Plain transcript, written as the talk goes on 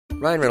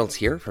Ryan Reynolds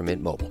here from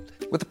Mint Mobile.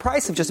 With the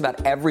price of just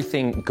about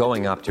everything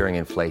going up during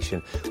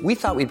inflation, we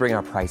thought we'd bring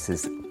our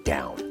prices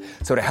down.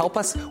 So to help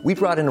us, we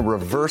brought in a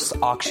reverse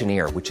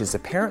auctioneer, which is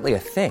apparently a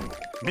thing.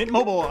 Mint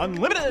Mobile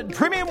Unlimited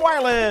Premium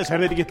Wireless. How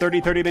to get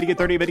 30, 30, bit to get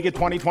 30, bit to get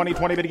 20, 20,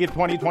 20, bit to get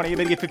 20, 20,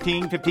 bit to get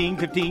 15, 15,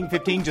 15,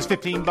 15, just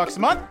 $15 a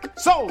month?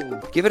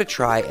 Sold! Give it a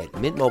try at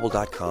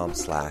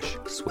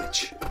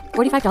mintmobile.com/switch.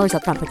 $45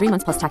 up front for 3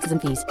 months plus taxes and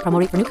fees. Promo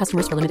rate for new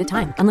customers for limited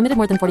time. Unlimited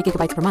more than 40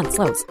 gigabytes per month.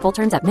 Slows full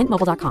terms at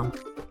mintmobile.com.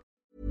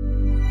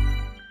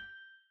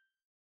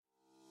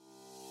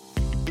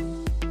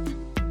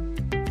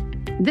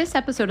 This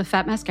episode of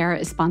Fat Mascara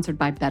is sponsored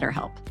by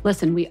BetterHelp.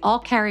 Listen, we all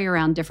carry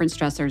around different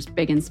stressors,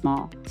 big and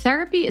small.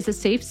 Therapy is a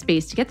safe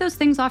space to get those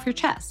things off your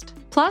chest.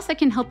 Plus, I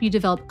can help you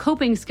develop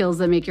coping skills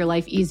that make your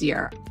life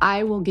easier.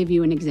 I will give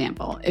you an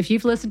example. If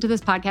you've listened to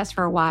this podcast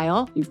for a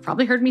while, you've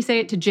probably heard me say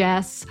it to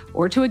Jess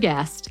or to a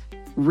guest.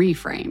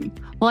 Reframe.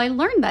 Well, I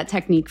learned that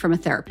technique from a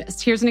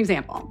therapist. Here's an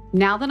example.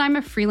 Now that I'm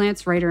a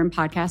freelance writer and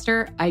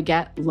podcaster, I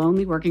get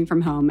lonely working from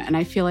home, and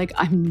I feel like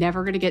I'm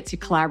never going to get to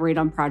collaborate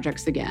on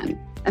projects again.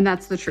 And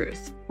that's the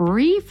truth.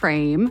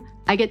 Reframe,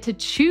 I get to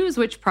choose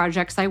which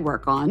projects I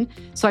work on,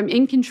 so I'm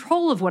in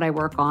control of what I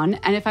work on,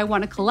 and if I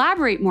want to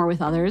collaborate more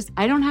with others,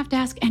 I don't have to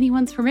ask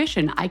anyone's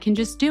permission. I can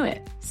just do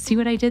it. See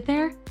what I did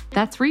there?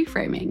 That's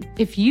reframing.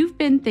 If you've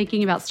been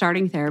thinking about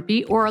starting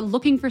therapy or are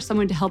looking for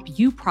someone to help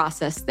you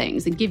process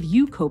things and give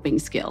you coping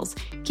skills,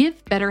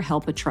 give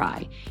BetterHelp a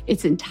try.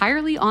 It's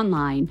entirely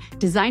online,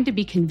 designed to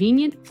be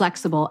convenient,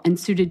 flexible, and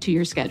suited to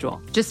your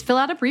schedule. Just fill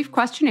out a brief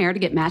questionnaire to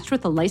get matched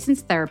with a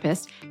licensed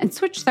therapist and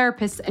switch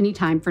therapists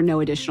anytime for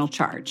no additional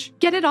charge.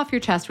 Get it off your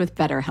chest with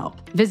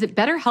BetterHelp. Visit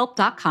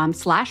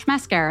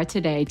betterhelp.com/mascara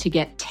today to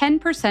get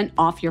 10%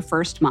 off your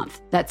first month.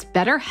 That's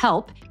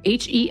BetterHelp,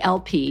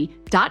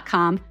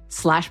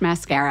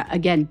 HELP.com/mascara.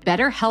 Again,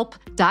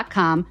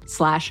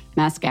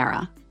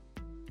 betterhelp.com/mascara.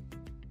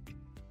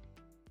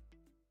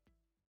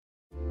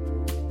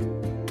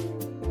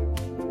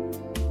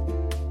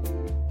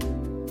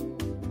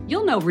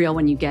 You'll know real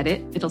when you get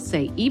it. It'll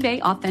say eBay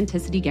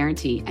Authenticity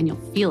Guarantee, and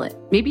you'll feel it.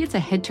 Maybe it's a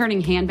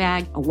head-turning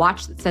handbag, a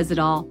watch that says it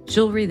all,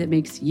 jewelry that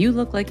makes you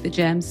look like the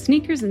gem,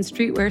 sneakers and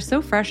streetwear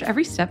so fresh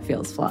every step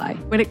feels fly.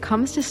 When it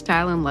comes to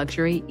style and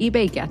luxury,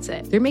 eBay gets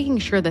it. They're making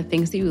sure the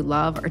things that you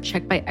love are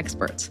checked by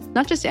experts.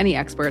 Not just any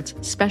experts,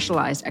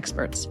 specialized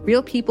experts.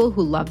 Real people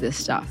who love this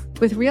stuff.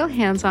 With real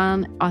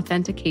hands-on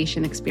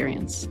authentication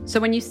experience. So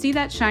when you see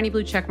that shiny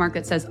blue checkmark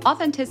that says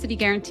Authenticity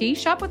Guarantee,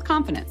 shop with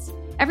confidence.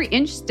 Every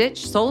inch,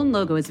 stitch, sole, and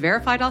logo is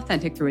verified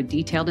authentic through a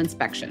detailed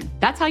inspection.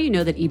 That's how you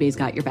know that eBay's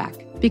got your back.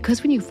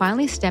 Because when you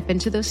finally step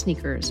into those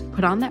sneakers,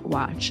 put on that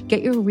watch,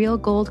 get your real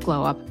gold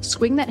glow up,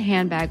 swing that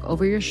handbag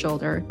over your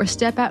shoulder, or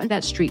step out in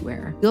that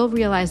streetwear, you'll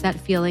realize that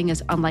feeling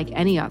is unlike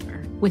any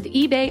other. With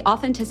eBay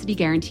Authenticity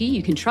Guarantee,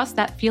 you can trust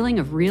that feeling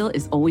of real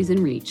is always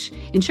in reach.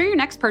 Ensure your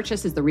next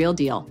purchase is the real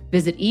deal.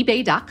 Visit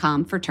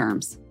ebay.com for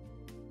terms.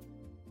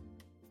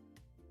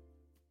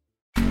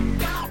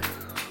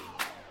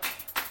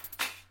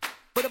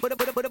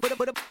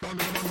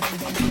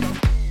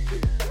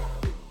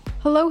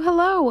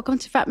 Hello. Welcome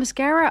to Fat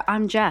Mascara.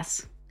 I'm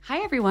Jess. Hi,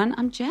 everyone.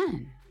 I'm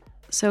Jen.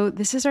 So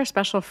this is our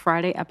special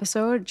Friday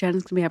episode.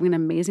 Jen's going to be having an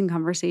amazing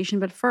conversation.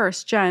 But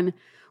first, Jen,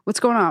 what's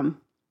going on?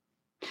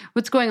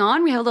 What's going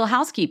on? We have a little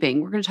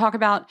housekeeping. We're going to talk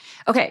about,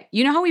 okay,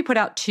 you know how we put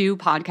out 2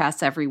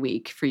 podcasts every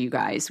week for you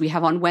guys? We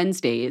have on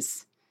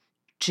Wednesdays,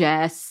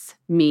 Jess,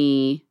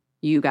 me,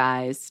 you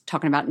guys,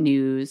 talking about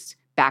news,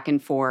 back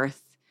and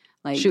forth.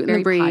 Like shooting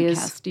the breeze.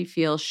 Podcasty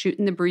feel,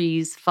 shooting the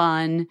breeze,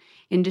 fun,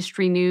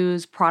 industry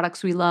news,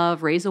 products we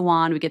love, raise a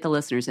wand, we get the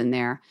listeners in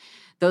there.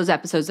 Those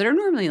episodes that are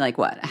normally like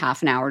a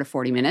half an hour to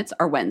 40 minutes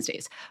are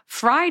Wednesdays.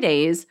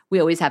 Fridays, we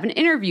always have an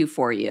interview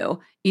for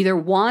you. Either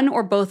one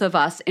or both of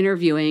us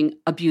interviewing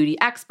a beauty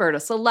expert, a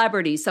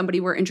celebrity, somebody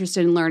we're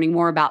interested in learning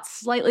more about,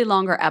 slightly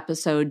longer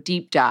episode,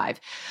 deep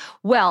dive.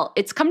 Well,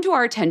 it's come to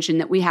our attention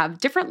that we have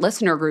different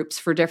listener groups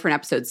for different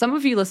episodes. Some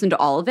of you listen to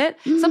all of it.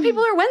 Some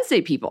people are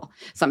Wednesday people.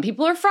 Some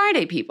people are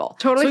Friday people.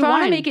 Totally so fine. We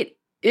want to make it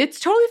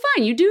It's totally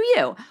fine. You do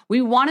you.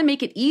 We want to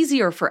make it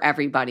easier for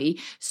everybody.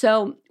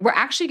 So we're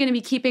actually going to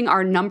be keeping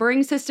our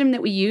numbering system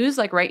that we use.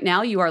 Like right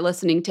now, you are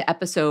listening to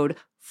episode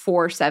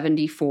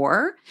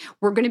 474.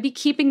 We're going to be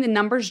keeping the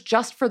numbers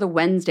just for the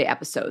Wednesday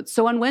episodes.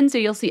 So on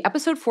Wednesday, you'll see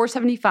episode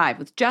 475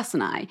 with Jess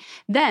and I.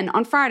 Then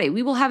on Friday,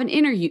 we will have an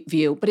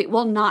interview, but it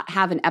will not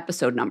have an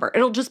episode number.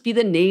 It'll just be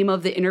the name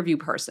of the interview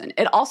person.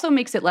 It also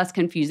makes it less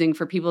confusing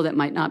for people that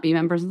might not be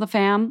members of the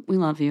fam. We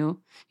love you,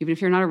 even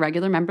if you're not a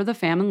regular member of the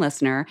fam and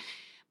listener.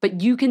 But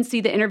you can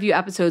see the interview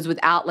episodes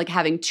without like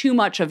having too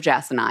much of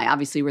Jess and I.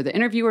 Obviously, we're the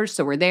interviewers,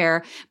 so we're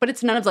there. But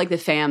it's none of like the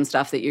fam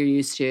stuff that you're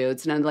used to.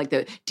 It's none of like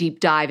the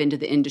deep dive into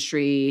the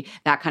industry,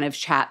 that kind of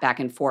chat back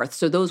and forth.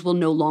 So those will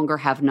no longer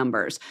have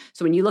numbers.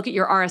 So when you look at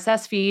your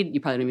RSS feed,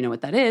 you probably don't even know what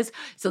that is.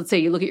 So let's say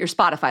you look at your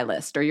Spotify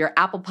list or your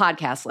Apple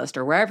Podcast list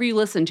or wherever you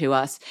listen to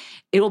us,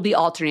 it will be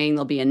alternating.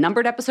 There'll be a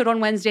numbered episode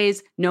on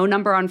Wednesdays, no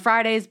number on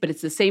Fridays, but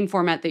it's the same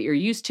format that you're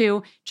used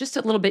to, just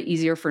a little bit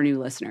easier for new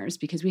listeners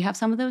because we have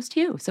some of those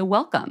too. So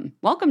welcome,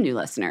 new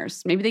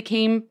listeners. Maybe they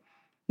came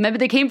Maybe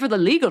they came for the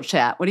legal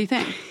chat. What do you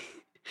think?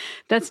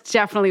 That's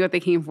definitely what they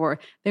came for.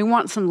 They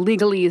want some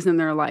legalese in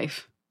their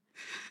life.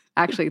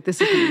 Actually, this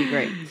is going to be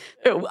great.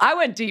 I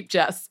went deep,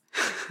 Jess.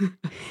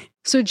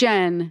 So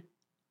Jen,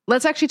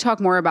 let's actually talk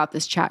more about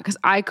this chat because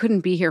I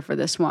couldn't be here for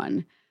this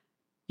one.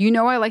 You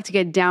know I like to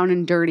get down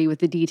and dirty with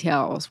the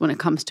details when it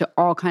comes to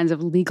all kinds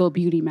of legal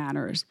beauty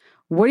matters.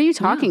 What are you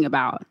talking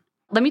about?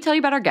 Let me tell you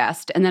about our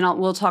guest, and then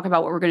we'll talk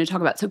about what we're going to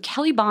talk about. So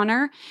Kelly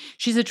Bonner,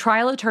 she's a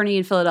trial attorney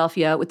in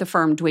Philadelphia with the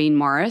firm Duane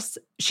Morris.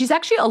 She's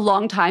actually a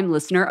longtime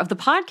listener of the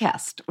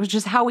podcast, which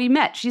is how we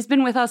met. She's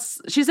been with us.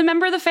 She's a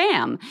member of the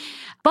fam.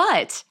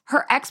 But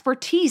her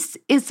expertise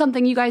is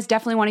something you guys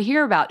definitely want to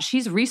hear about.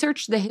 She's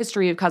researched the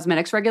history of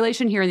cosmetics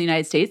regulation here in the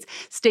United States,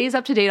 stays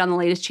up to date on the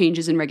latest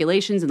changes in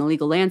regulations in the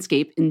legal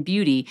landscape in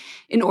beauty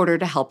in order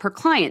to help her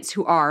clients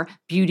who are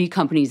beauty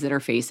companies that are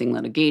facing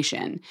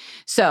litigation.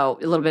 So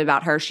a little bit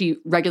about her. She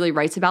regularly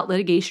writes about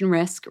litigation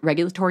risk,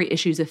 regulatory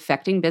issues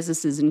affecting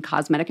businesses in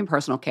cosmetic and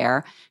personal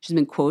care. She's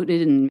been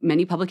quoted in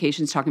many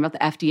publications talking about the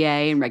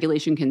FDA and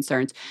regulation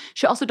concerns.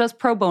 She also does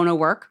pro bono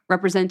work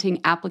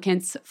representing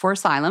applicants for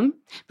asylum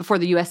before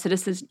the U.S.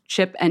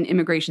 Citizenship and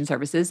Immigration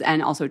Services,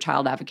 and also a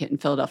child advocate in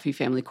Philadelphia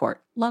Family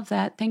Court. Love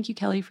that. Thank you,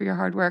 Kelly, for your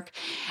hard work.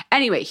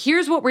 Anyway,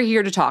 here's what we're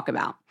here to talk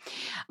about.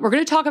 We're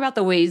going to talk about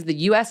the ways the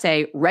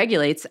USA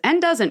regulates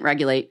and doesn't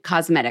regulate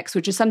cosmetics,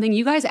 which is something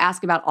you guys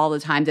ask about all the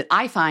time that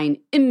I find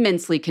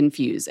immensely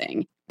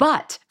confusing.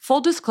 But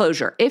full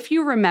disclosure, if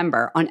you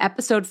remember on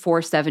episode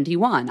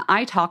 471,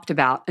 I talked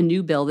about a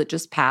new bill that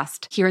just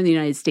passed here in the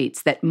United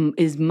States that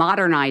is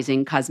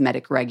modernizing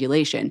cosmetic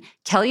regulation.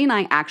 Kelly and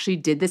I actually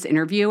did this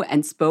interview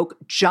and spoke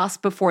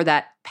just before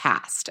that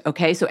passed,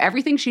 okay? So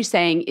everything she's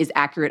saying is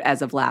accurate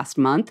as of last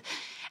month.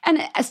 And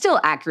still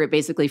accurate,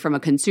 basically, from a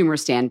consumer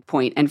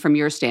standpoint and from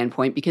your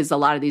standpoint, because a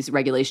lot of these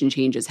regulation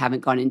changes haven't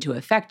gone into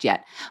effect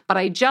yet. But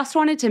I just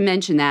wanted to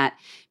mention that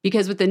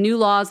because with the new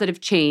laws that have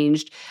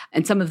changed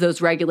and some of those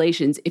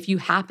regulations, if you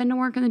happen to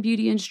work in the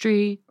beauty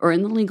industry or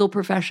in the legal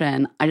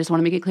profession, I just want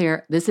to make it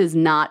clear, this is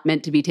not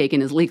meant to be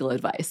taken as legal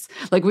advice.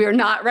 Like, we are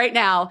not right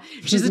now.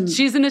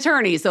 She's an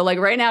attorney. So like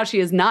right now,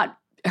 she is not.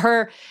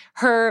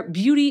 Her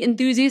beauty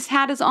enthusiast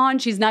hat is on.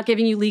 She's not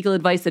giving you legal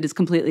advice that is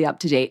completely up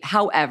to date.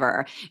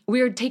 However,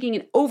 we are taking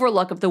an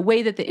overlook of the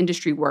way that the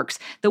industry works,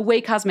 the way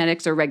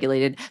cosmetics are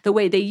regulated, the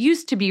way they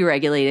used to be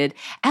regulated,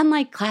 and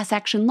like class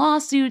action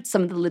lawsuits,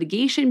 some of the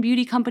litigation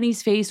beauty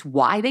companies face,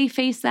 why they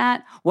face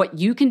that, what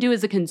you can do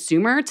as a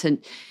consumer to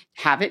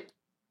have it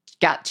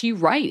got to you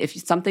right. If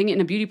something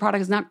in a beauty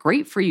product is not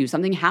great for you,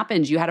 something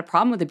happens, you had a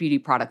problem with a beauty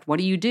product, what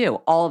do you do?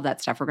 All of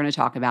that stuff, we're going to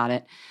talk about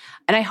it.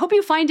 And I hope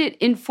you find it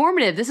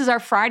informative. This is our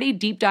Friday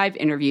deep dive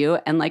interview.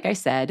 And like I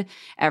said,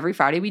 every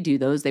Friday we do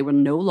those. They will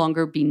no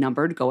longer be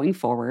numbered going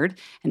forward.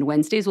 And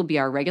Wednesdays will be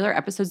our regular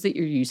episodes that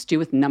you're used to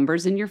with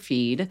numbers in your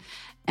feed.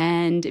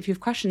 And if you have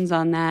questions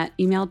on that,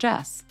 email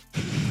Jess.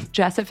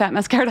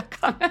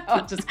 Jess@fatmascara.com.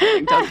 Oh, just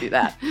kidding. Don't do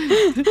that.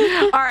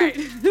 All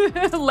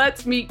right.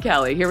 Let's meet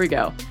Kelly. Here we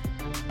go.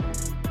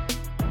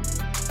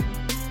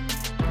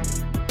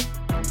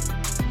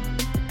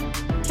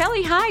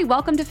 Kelly, hi.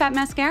 Welcome to Fat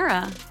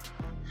Mascara.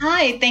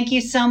 Hi, thank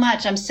you so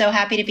much. I'm so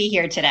happy to be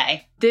here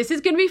today. This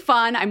is going to be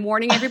fun. I'm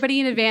warning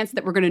everybody in advance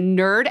that we're going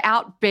to nerd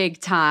out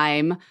big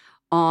time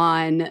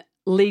on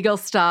legal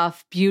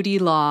stuff, beauty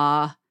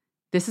law.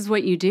 This is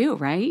what you do,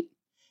 right?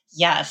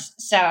 Yes.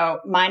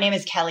 So my name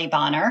is Kelly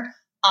Bonner.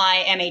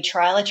 I am a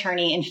trial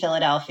attorney in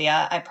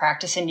Philadelphia. I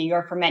practiced in New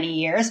York for many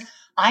years.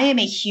 I am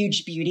a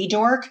huge beauty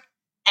dork,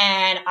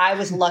 and I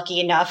was lucky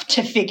enough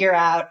to figure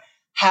out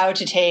how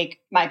to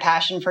take my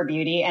passion for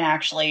beauty and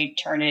actually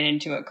turn it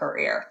into a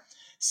career.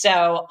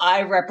 So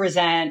I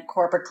represent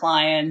corporate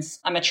clients.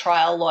 I'm a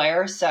trial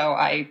lawyer, so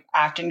I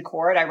act in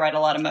court. I write a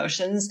lot of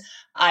motions.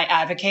 I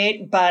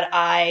advocate, but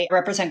I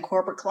represent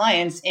corporate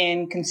clients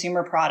in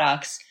consumer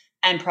products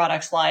and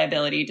products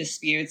liability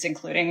disputes,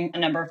 including a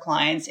number of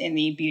clients in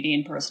the beauty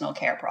and personal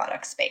care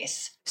product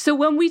space. So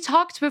when we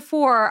talked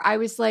before, I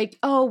was like,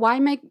 oh, why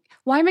am I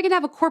going to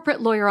have a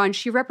corporate lawyer on?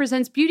 She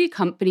represents beauty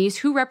companies.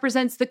 Who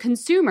represents the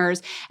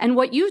consumers? And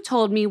what you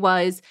told me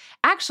was,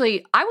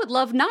 actually, I would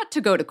love not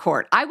to go to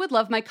court. I would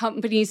love my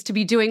companies to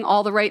be doing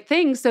all the right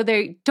things so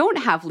they don't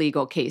have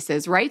legal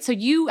cases, right? So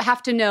you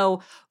have to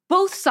know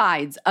both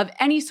sides of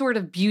any sort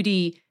of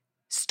beauty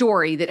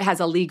story that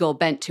has a legal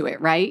bent to it,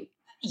 right?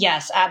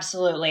 Yes,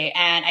 absolutely.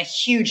 And a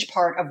huge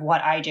part of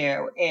what I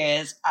do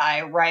is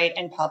I write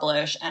and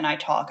publish and I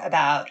talk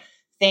about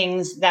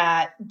things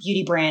that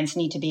beauty brands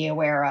need to be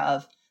aware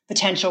of,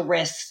 potential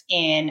risks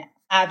in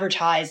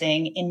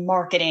advertising, in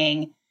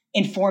marketing,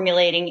 in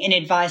formulating, in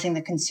advising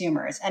the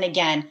consumers. And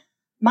again,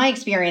 my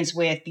experience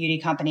with beauty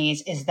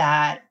companies is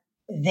that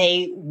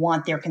they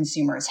want their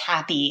consumers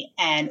happy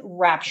and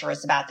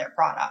rapturous about their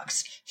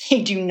products.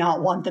 They do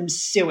not want them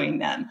suing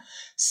them.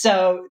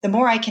 So the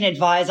more I can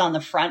advise on the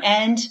front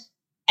end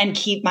and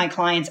keep my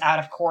clients out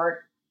of court,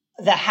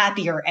 the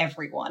happier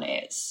everyone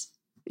is.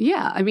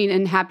 Yeah, I mean,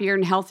 and happier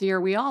and healthier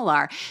we all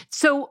are.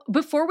 So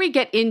before we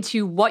get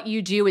into what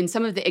you do and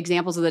some of the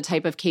examples of the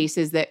type of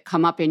cases that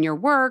come up in your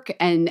work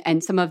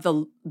and some of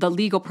the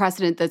legal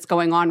precedent that's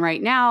going on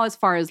right now as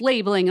far as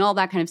labeling and all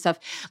that kind of stuff,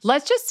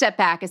 let's just step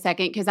back a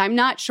second because I'm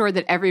not sure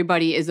that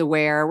everybody is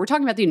aware. We're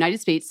talking about the United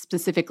States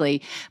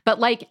specifically, but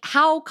like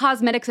how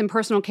cosmetics and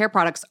personal care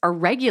products are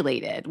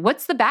regulated.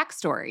 What's the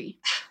backstory?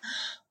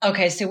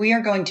 Okay, so we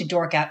are going to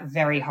dork out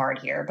very hard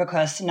here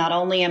because not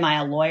only am I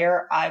a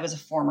lawyer, I was a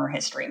former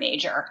history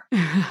major.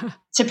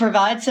 To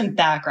provide some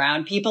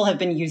background, people have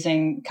been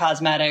using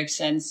cosmetics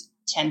since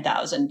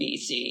 10,000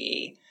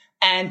 BCE.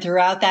 And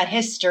throughout that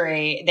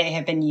history, they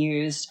have been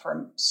used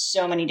for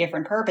so many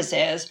different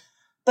purposes,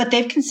 but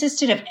they've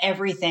consisted of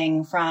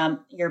everything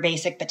from your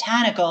basic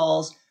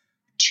botanicals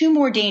to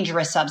more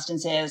dangerous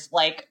substances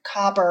like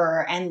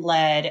copper and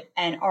lead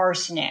and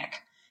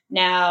arsenic.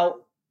 Now,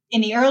 in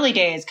the early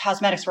days,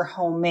 cosmetics were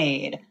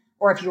homemade,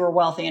 or if you were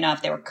wealthy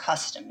enough, they were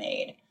custom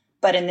made.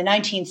 But in the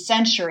 19th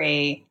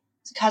century,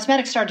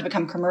 cosmetics started to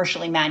become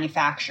commercially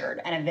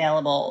manufactured and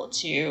available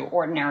to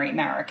ordinary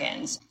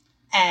Americans.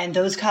 And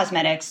those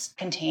cosmetics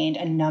contained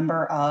a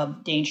number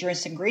of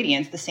dangerous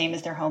ingredients, the same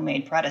as their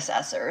homemade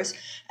predecessors,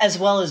 as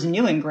well as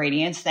new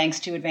ingredients thanks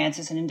to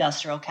advances in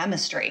industrial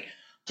chemistry.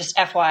 Just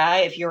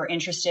FYI, if you're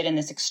interested in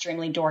this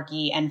extremely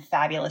dorky and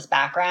fabulous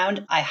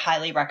background, I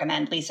highly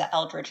recommend Lisa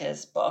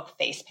Eldridge's book,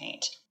 Face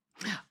Paint.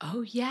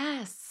 Oh,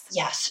 yes.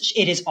 Yes,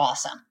 it is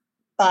awesome.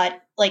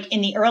 But like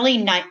in the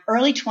early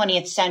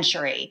 20th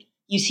century,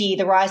 you see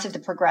the rise of the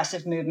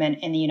progressive movement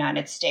in the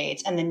United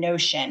States and the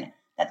notion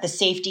that the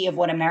safety of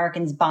what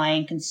Americans buy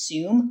and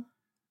consume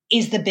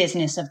is the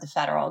business of the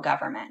federal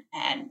government.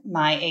 And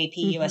my AP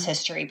US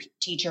history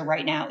teacher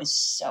right now is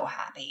so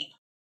happy.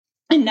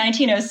 In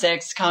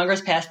 1906,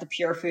 Congress passed the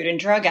Pure Food and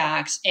Drug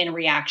Act in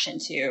reaction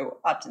to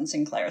Upton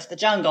Sinclair's The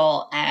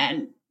Jungle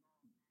and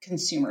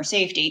consumer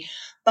safety.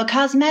 But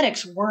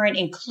cosmetics weren't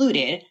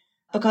included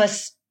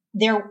because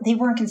they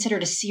weren't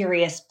considered a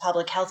serious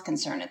public health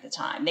concern at the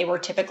time. They were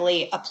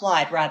typically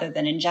applied rather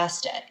than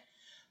ingested.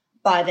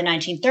 By the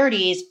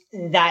 1930s,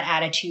 that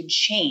attitude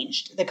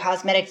changed. The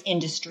cosmetics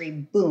industry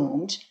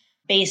boomed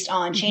based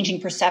on changing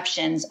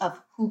perceptions of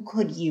who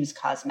could use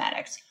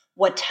cosmetics,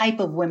 what type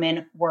of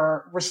women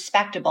were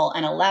respectable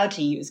and allowed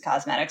to use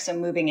cosmetics, so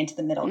moving into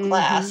the middle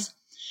class.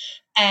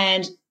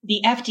 And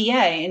the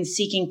FDA, in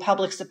seeking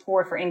public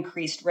support for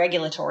increased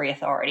regulatory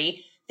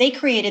authority, they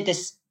created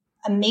this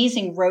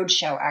amazing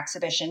roadshow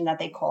exhibition that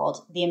they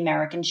called the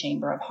American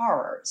Chamber of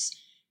Horrors.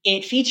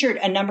 It featured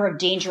a number of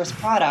dangerous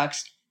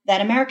products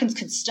that Americans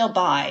could still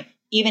buy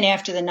even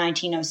after the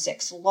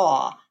 1906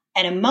 law.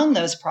 And among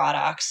those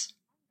products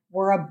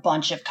were a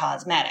bunch of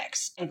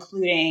cosmetics,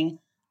 including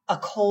a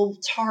coal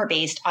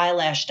tar-based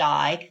eyelash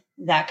dye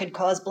that could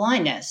cause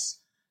blindness,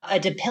 a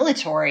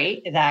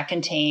depilatory that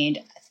contained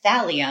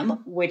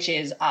thallium, which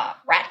is a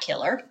rat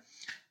killer,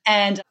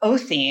 and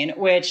othine,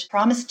 which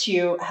promised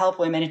to help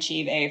women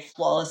achieve a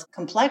flawless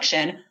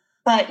complexion,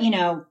 but,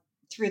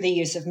 through the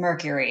use of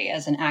mercury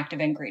as an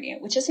active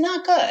ingredient, which is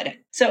not good.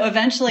 So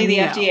eventually the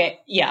FDA,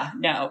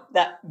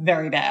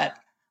 very bad.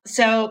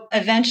 So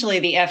eventually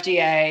the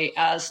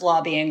FDA's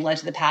lobbying led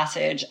to the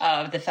passage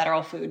of the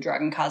Federal Food,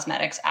 Drug, and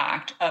Cosmetics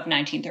Act of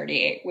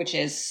 1938, which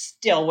is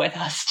still with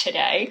us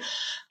today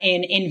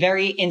in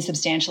very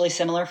insubstantially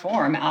similar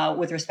form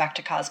with respect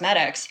to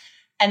cosmetics.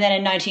 And then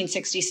in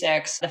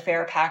 1966, the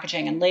Fair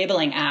Packaging and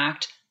Labeling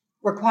Act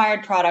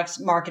required products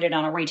marketed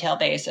on a retail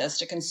basis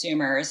to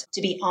consumers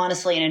to be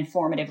honestly and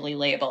informatively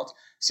labeled.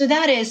 So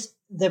that is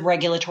the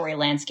regulatory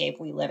landscape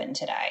we live in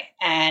today.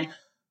 And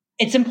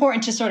it's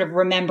important to sort of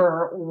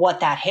remember what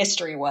that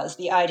history was,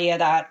 the idea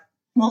that,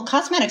 well,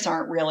 cosmetics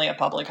aren't really a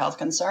public health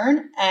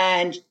concern,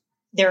 and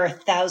there are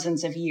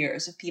thousands of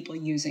years of people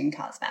using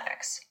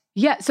cosmetics.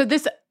 Yeah, so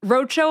this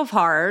roadshow of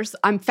horrors,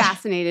 I'm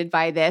fascinated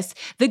by this.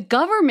 The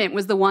government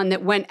was the one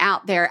that went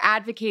out there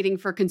advocating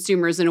for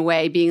consumers in a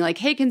way, being like,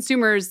 hey,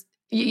 consumers,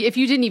 if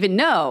you didn't even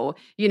know,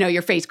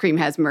 your face cream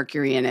has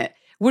mercury in it.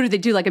 What do they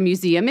do, like a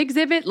museum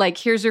exhibit? Like,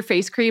 here's your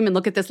face cream and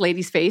look at this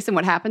lady's face and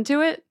what happened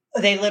to it?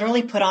 They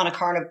literally put on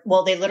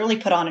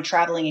a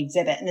traveling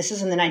exhibit, and this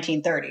is in the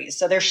 1930s.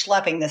 So they're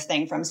schlepping this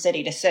thing from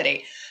city to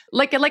city.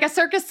 Like a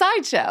circus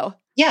sideshow.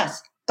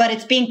 Yes, but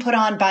it's being put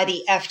on by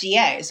the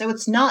FDA. So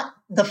it's not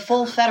the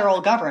full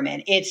federal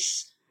government.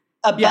 It's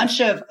a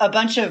bunch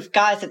of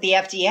guys at the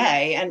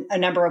FDA and a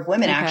number of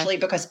women, actually,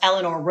 because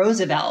Eleanor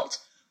Roosevelt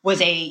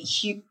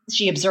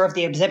she observed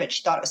the exhibit.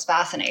 She thought it was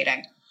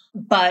fascinating.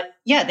 But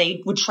yeah,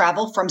 they would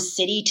travel from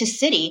city to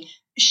city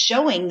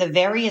showing the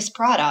various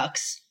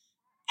products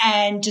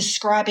and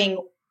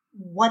describing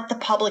what the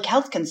public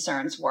health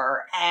concerns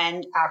were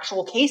and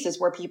actual cases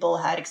where people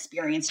had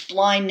experienced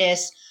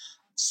blindness,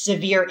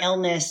 severe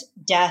illness,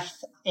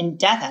 death,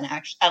 and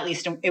at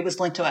least it was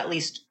linked to at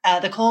least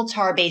the coal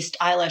tar-based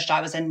eyelash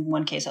dye was in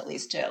one case at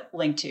least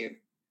linked to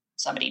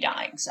somebody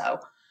dying. So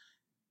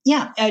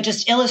yeah,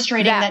 just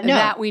illustrating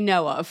that we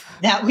know of.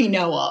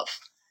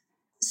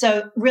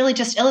 So really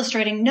just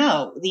illustrating,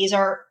 no, these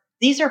are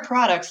these are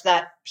products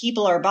that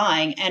people are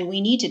buying and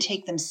we need to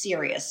take them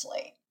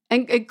seriously.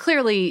 And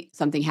clearly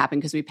something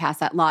happened because we passed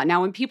that law.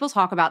 Now, when people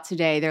talk about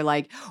today, they're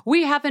like,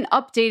 we haven't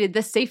updated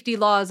the safety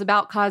laws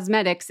about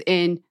cosmetics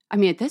in, I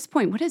mean, at this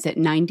point, what is it,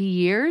 90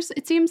 years,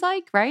 it seems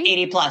like, right?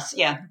 80 plus,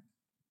 yeah.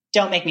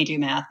 Don't make me do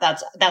math.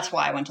 That's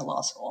why I went to law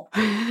school.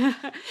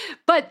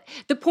 But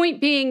the point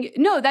being,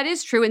 no, that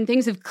is true. And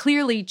things have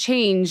clearly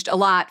changed a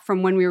lot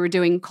from when we were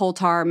doing coal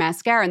tar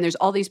mascara. And there's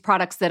all these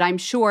products that I'm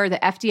sure the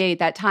FDA at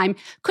that time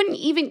couldn't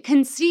even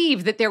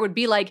conceive that there would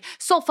be like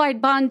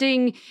sulfide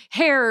bonding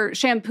hair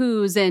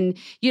shampoos and,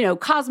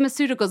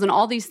 cosmeceuticals and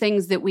all these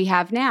things that we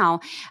have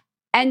now.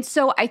 And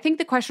so I think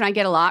the question I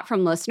get a lot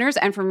from listeners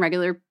and from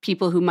regular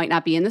people who might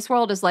not be in this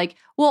world is like,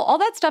 well, all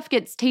that stuff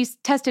gets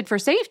tested for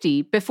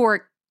safety before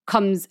it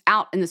comes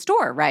out in the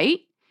store, right?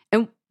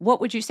 And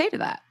what would you say to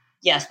that?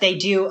 Yes, they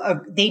do.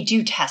 They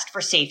do test for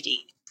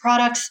safety.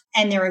 Products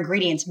and their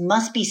ingredients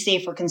must be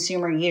safe for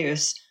consumer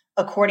use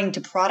according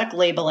to product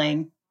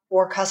labeling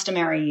or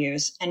customary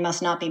use and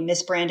must not be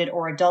misbranded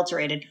or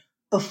adulterated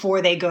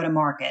before they go to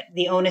market.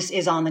 The onus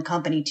is on the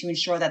company to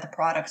ensure that the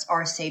products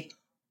are safe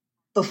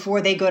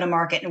before they go to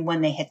market and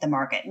when they hit the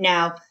market.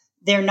 Now,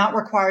 they're not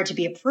required to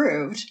be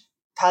approved.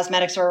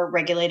 Cosmetics are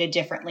regulated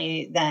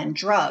differently than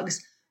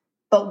drugs.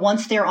 But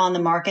once they're on the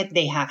market,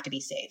 they have to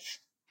be safe.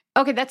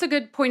 Okay, that's a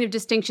good point of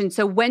distinction.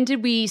 So when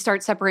did we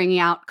start separating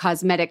out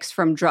cosmetics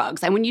from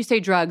drugs? And when you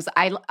say drugs,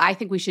 I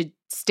think we should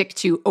stick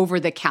to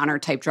over-the-counter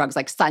type drugs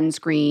like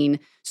sunscreen,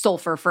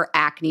 sulfur for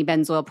acne,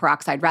 benzoyl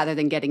peroxide, rather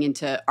than getting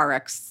into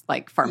RX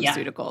like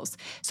pharmaceuticals.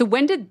 Yeah. So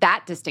when did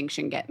that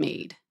distinction get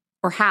made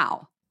or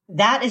how?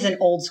 That is an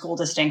old school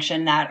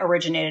distinction that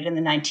originated in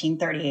the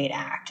 1938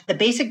 Act. The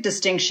basic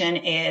distinction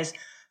is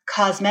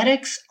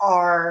cosmetics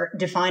are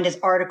defined as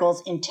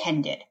articles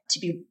intended to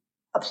be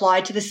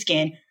applied to the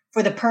skin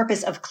for the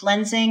purpose of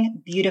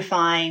cleansing,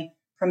 beautifying,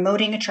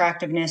 promoting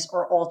attractiveness,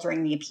 or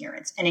altering the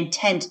appearance. And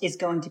intent is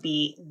going to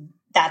be,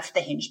 that's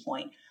the hinge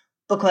point.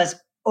 Because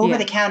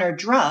over-the-counter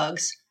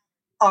drugs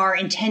are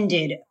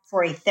intended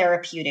for a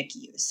therapeutic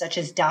use, such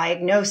as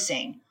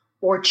diagnosing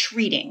or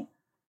treating.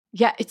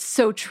 Yeah, it's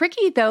so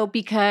tricky, though,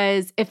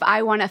 because if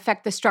I want to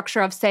affect the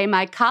structure of, say,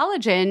 my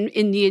collagen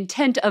in the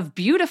intent of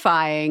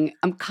beautifying,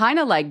 I'm kind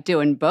of like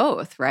doing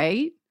both,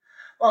 right?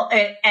 Well,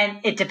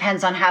 it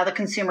depends on how the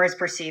consumer is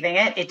perceiving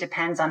it. It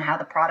depends on how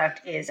the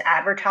product is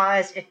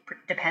advertised. It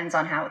depends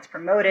on how it's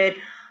promoted.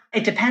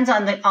 It depends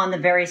on the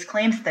various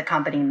claims that the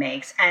company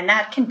makes. And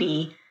that can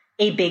be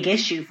a big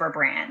issue for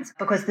brands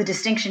because the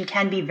distinction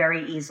can be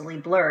very easily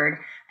blurred.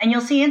 And you'll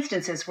see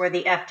instances where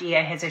the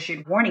FDA has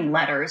issued warning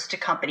letters to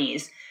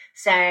companies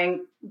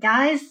saying,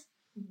 guys,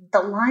 the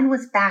line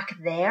was back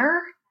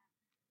there.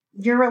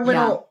 You're a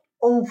little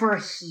over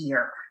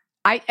here.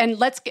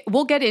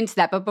 We'll get into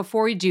that. But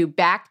before we do,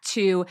 back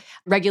to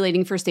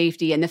regulating for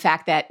safety and the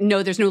fact that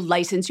no, there's no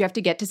license you have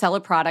to get to sell a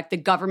product. The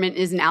government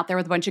isn't out there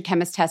with a bunch of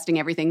chemists testing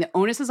everything. The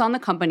onus is on the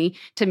company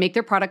to make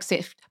their product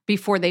safe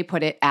before they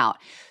put it out.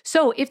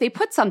 So if they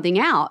put something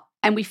out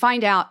and we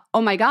find out,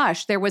 oh my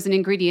gosh, there was an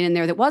ingredient in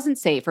there that wasn't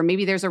safe, or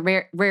maybe there's a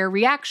rare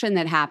reaction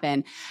that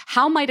happened,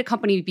 how might a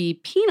company be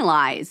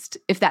penalized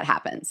if that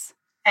happens?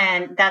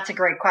 And that's a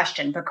great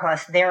question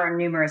because there are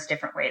numerous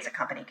different ways a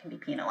company can be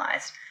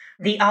penalized.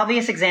 The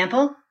obvious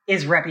example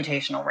is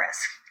reputational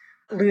risk.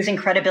 Losing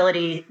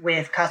credibility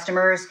with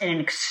customers in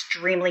an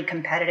extremely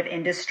competitive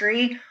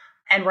industry.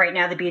 And right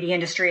now the beauty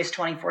industry is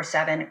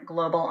 24/7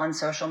 global on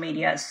social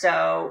media.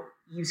 So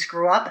you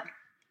screw up,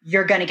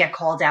 you're going to get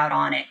called out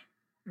on it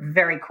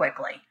very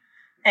quickly.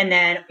 And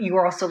then you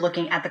are also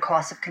looking at the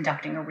cost of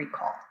conducting a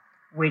recall,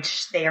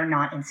 which they are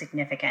not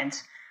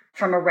insignificant.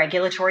 From a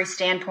regulatory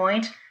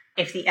standpoint,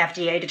 if the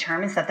FDA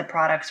determines that the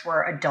products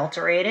were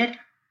adulterated,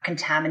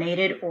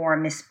 contaminated, or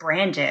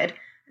misbranded,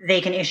 they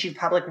can issue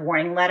public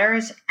warning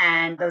letters,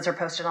 and those are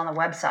posted on the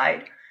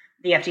website,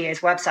 the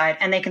FDA's website,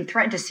 and they can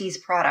threaten to seize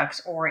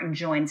products or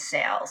enjoin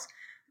sales.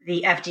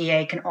 The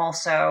FDA can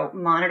also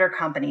monitor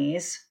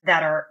companies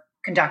that are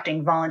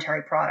conducting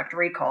voluntary product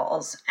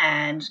recalls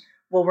and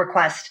will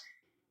request,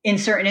 in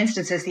certain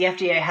instances, the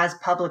FDA has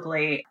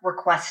publicly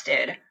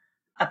requested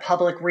a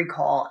public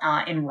recall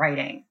in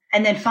writing.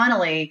 And then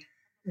finally,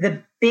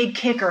 the big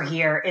kicker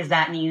here is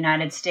that in the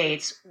United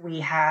States,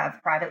 we have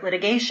private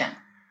litigation.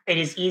 It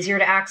is easier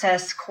to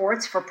access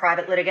courts for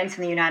private litigants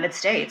in the United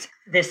States.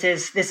 This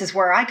is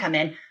where I come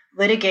in.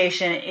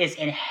 Litigation is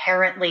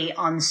inherently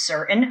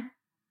uncertain,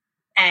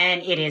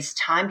 and it is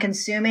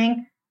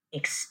time-consuming,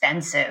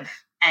 expensive,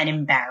 and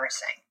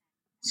embarrassing.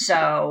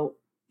 So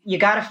you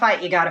got to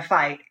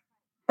fight,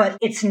 but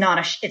it's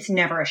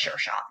never a sure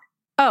shot.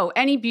 Oh,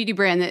 any beauty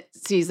brand that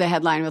sees a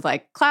headline with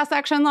like class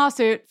action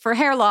lawsuit for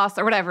hair loss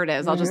or whatever it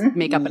is, I'll just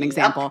make up an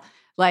example.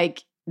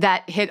 Like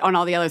that hit on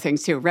all the other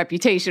things too.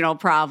 Reputational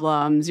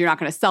problems. You're not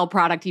going to sell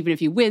product even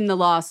if you win the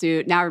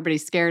lawsuit. Now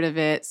everybody's scared of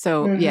it.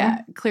 So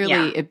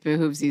clearly it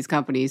behooves these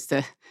companies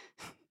to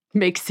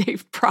make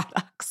safe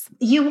products.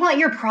 You want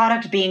your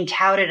product being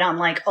touted on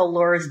like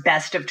Allure's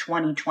Best of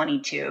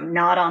 2022,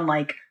 not on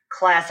like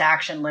class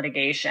action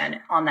litigation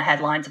on the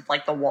headlines of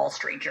like the Wall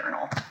Street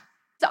Journal.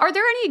 Are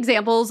there any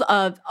examples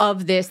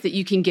of this that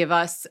you can give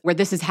us where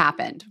this has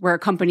happened, where a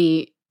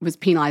company was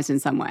penalized in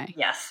some way?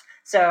 Yes.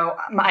 So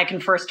I can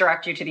first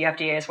direct you to the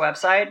FDA's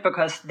website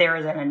because there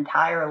is an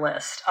entire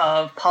list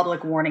of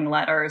public warning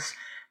letters,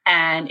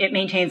 and it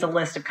maintains a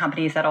list of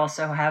companies that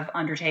also have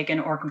undertaken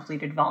or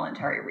completed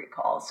voluntary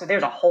recalls. So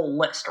there's a whole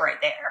list right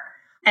there.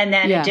 And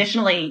then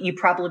additionally, you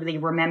probably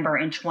remember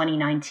in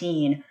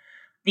 2019,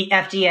 the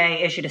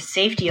FDA issued a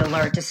safety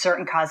alert to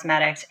certain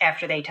cosmetics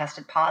after they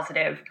tested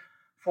positive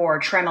for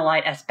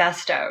tremolite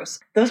asbestos.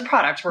 Those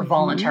products were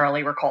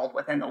voluntarily recalled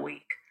within the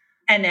week.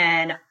 And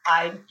then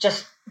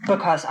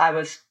because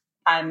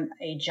I'm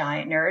a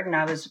giant nerd and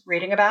I was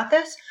reading about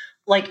this,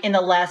 like in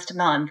the last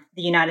month,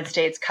 the United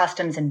States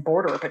Customs and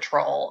Border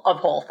Patrol,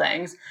 of all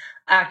things,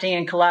 acting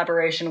in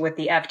collaboration with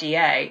the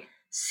FDA,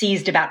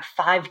 seized about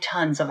 5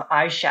 tons of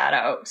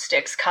eyeshadow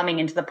sticks coming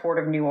into the port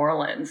of New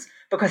Orleans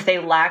because they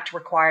lacked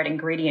required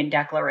ingredient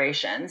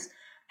declarations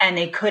and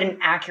they couldn't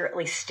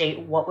accurately state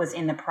what was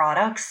in the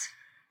products.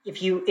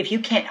 If you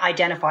can't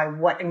identify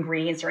what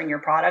ingredients are in your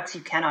products,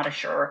 you cannot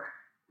assure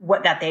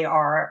that they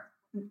are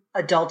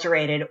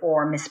adulterated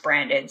or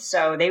misbranded.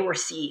 So they were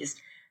seized.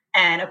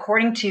 And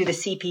according to the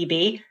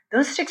CPB,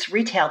 those sticks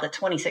retailed at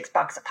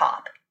 $26 a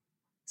pop.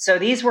 So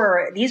these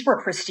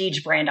were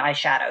prestige brand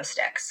eyeshadow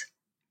sticks.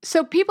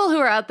 So people who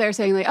are out there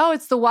saying like, oh,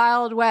 it's the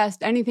Wild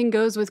West, anything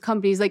goes with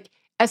companies, like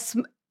as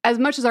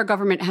much as our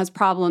government has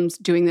problems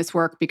doing this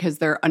work because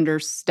they're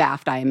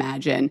understaffed, I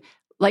imagine,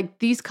 like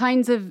these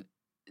kinds of,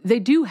 they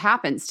do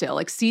happen still,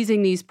 like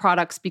seizing these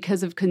products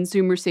because of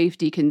consumer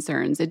safety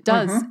concerns. It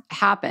does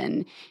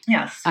happen.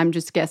 Yes. I'm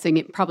just guessing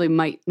it probably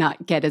might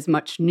not get as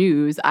much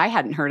news. I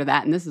hadn't heard of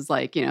that. And this is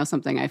like,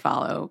 something I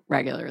follow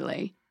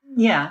regularly.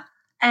 Yeah.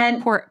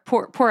 And poor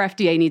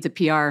FDA needs a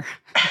PR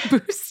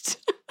boost.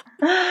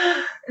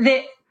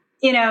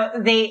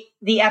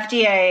 The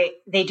FDA,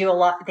 they do a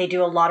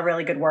lot of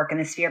really good work in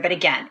this sphere. But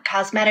again,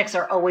 cosmetics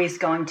are always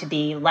going to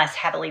be less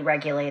heavily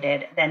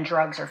regulated than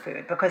drugs or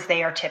food because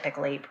they are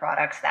typically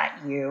products that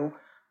you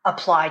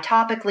apply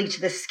topically to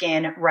the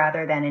skin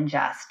rather than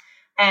ingest.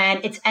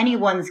 And it's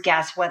anyone's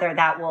guess whether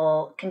that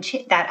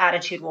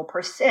attitude will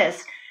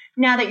persist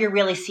now that you're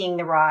really seeing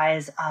the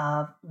rise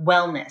of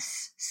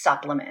wellness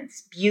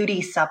supplements,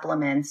 beauty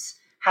supplements,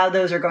 how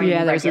those are going to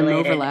be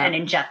regulated and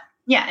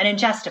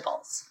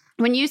ingestibles.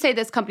 When you say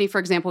this company, for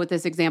example, with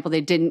this example,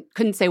 they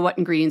couldn't say what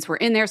ingredients were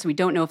in there, so we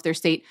don't know if they're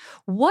safe.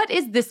 What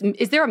is this?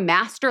 Is there a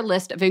master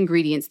list of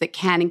ingredients that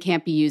can and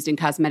can't be used in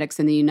cosmetics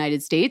in the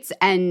United States?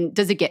 And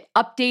does it get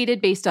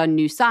updated based on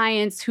new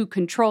science? Who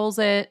controls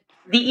it?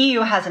 The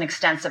EU has an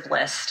extensive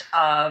list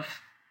of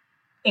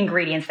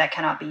ingredients that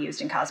cannot be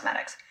used in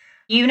cosmetics.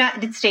 The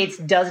United States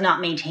does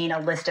not maintain a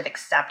list of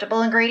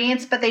acceptable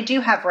ingredients, but they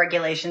do have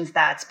regulations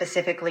that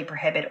specifically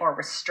prohibit or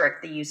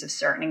restrict the use of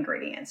certain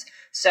ingredients.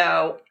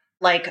 So,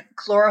 like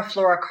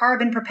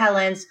chlorofluorocarbon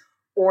propellants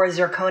or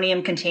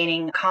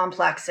zirconium-containing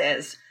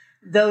complexes,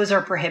 those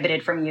are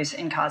prohibited from use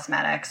in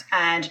cosmetics.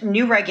 And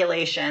new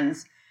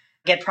regulations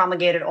get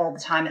promulgated all the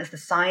time as the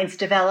science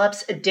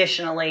develops.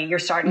 Additionally, you're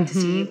starting to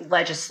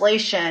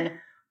see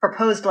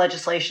proposed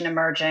legislation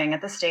emerging at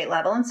the state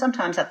level and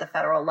sometimes at the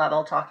federal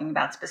level talking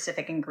about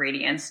specific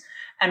ingredients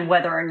and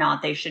whether or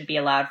not they should be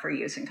allowed for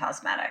use in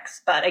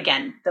cosmetics. But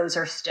again, those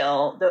are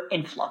still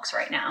in flux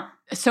right now.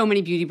 So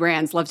many beauty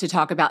brands love to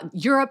talk about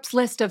Europe's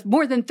list of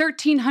more than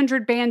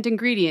 1,300 banned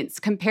ingredients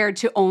compared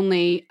to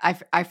only,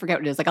 I forget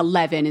what it is, like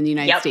 11 in the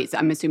United States.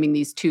 I'm assuming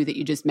these 2 that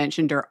you just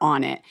mentioned are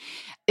on it.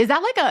 Is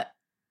that like a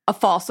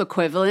false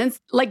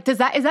equivalence? Like, is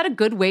that a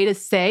good way to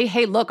say,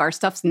 hey, look, our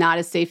stuff's not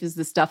as safe as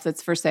the stuff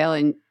that's for sale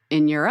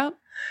in Europe?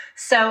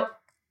 So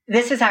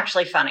this is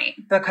actually funny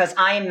because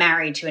I am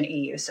married to an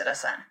EU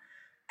citizen.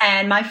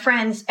 And my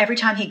friends, every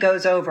time he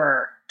goes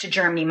over to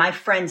Germany, my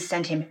friends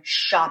send him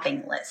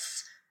shopping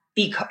lists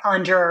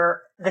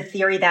under the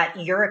theory that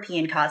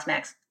European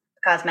cosmetics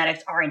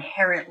are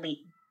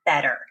inherently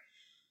better.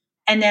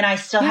 And then I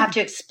still have to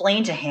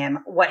explain to him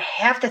what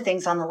half the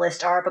things on the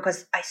list are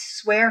because I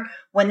swear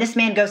when this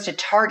man goes to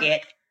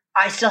Target,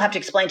 I still have to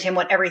explain to him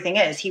what everything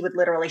is. He would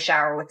literally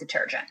shower with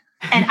detergent.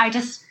 And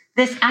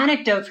this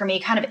anecdote for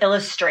me kind of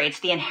illustrates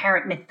the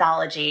inherent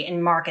mythology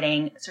in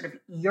marketing sort of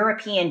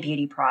European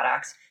beauty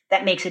products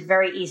that makes it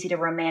very easy to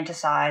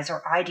romanticize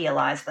or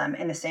idealize them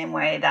in the same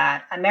way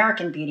that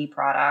American beauty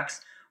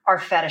products are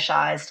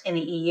fetishized in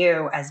the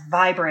EU as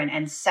vibrant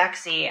and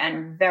sexy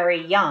and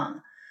very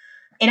young.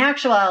 In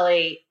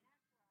actuality,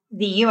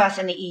 the US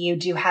and the EU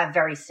do have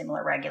very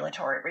similar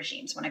regulatory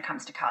regimes when it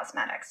comes to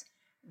cosmetics.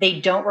 They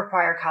don't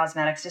require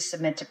cosmetics to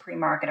submit to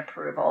pre-market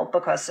approval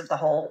because of the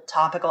whole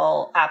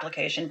topical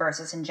application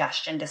versus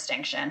ingestion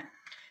distinction.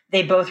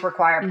 They both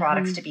require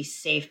products to be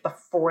safe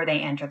before they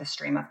enter the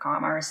stream of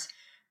commerce.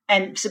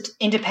 And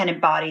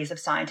independent bodies of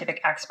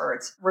scientific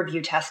experts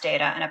review test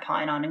data and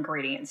opine on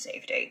ingredient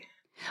safety.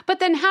 But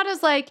then how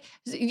does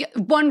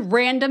one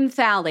random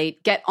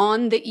phthalate get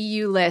on the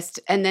EU list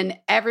and then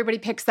everybody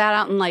picks that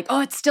out and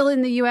it's still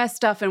in the US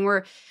stuff and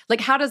we're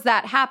how does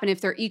that happen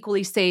if they're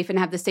equally safe and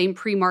have the same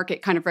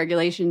pre-market kind of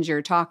regulations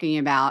you're talking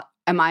about?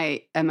 Am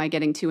I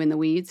getting too in the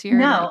weeds here?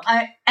 No,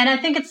 I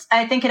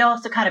think it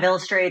also kind of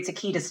illustrates a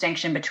key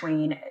distinction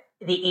between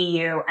the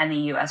EU and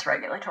the US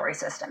regulatory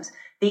systems.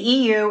 The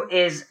EU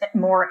is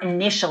more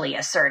initially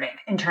assertive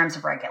in terms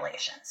of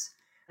regulations.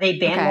 They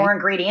ban more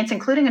ingredients,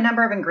 including a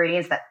number of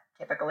ingredients that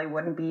typically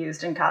wouldn't be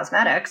used in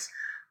cosmetics,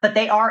 but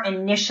they are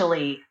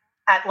initially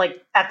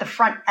at the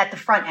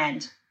front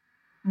end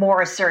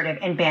more assertive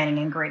in banning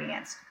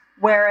ingredients.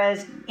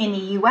 Whereas in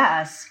the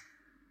US,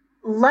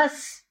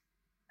 less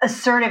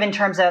assertive in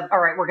terms of, all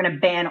right, we're going to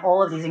ban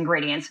all of these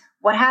ingredients.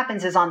 What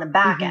happens is on the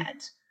back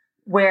end,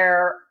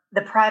 where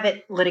the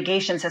private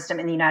litigation system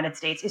in the United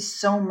States is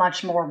so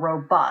much more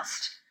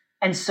robust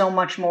and so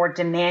much more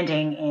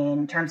demanding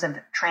in terms of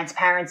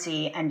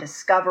transparency and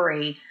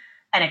discovery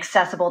and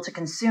accessible to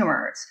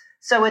consumers.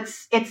 So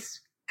it's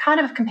kind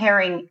of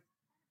comparing.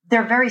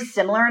 They're very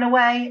similar in a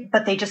way,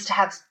 but they just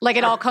have... Like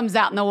it all comes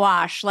out in the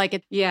wash.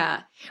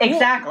 Yeah.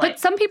 Exactly. Well, but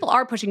some people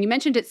are pushing. You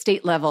mentioned at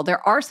state level,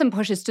 there are some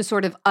pushes to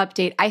sort of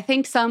update. I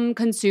think some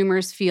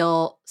consumers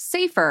feel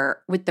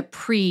safer with the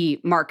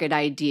pre-market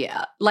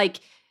idea.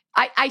 Like,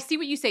 I see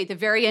what you say. At the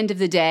very end of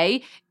the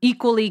day,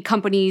 equally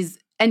companies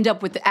end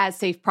up with as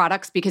safe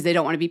products because they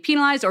don't want to be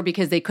penalized or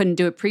because they couldn't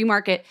do it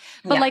pre-market.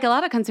 But like a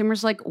lot of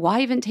consumers, like,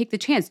 why even take the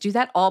chance? Do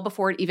that all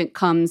before it even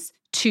comes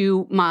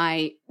to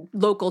my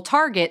local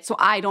Target, so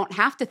I don't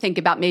have to think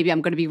about maybe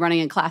I'm going to be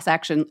running a class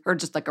action or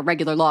just like a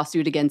regular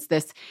lawsuit against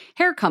this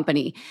hair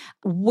company.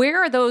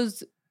 Where are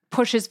those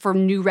pushes for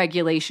new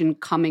regulation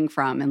coming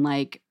from,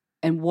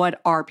 and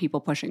what are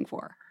people pushing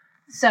for?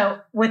 So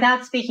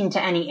without speaking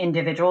to any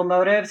individual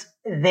motives,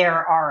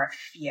 there are a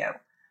few,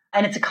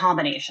 and it's a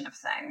combination of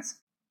things.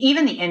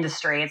 Even the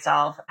industry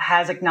itself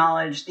has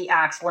acknowledged the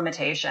Act's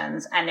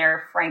limitations, and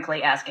they're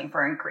frankly asking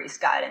for increased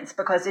guidance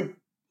because it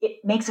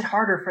makes it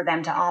harder for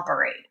them to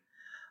operate.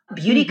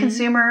 Beauty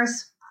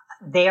consumers,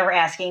 they are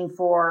asking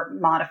for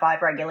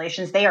modified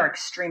regulations. They are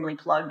extremely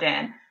plugged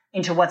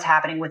into what's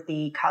happening with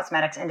the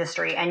cosmetics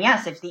industry. And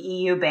yes, if the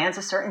EU bans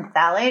a certain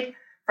phthalate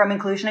from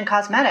inclusion in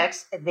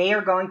cosmetics, they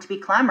are going to be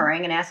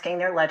clamoring and asking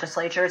their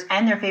legislatures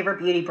and their favorite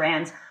beauty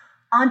brands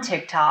on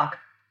TikTok,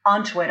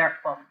 on Twitter.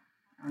 Well,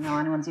 I don't know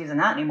anyone's using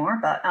that anymore,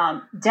 but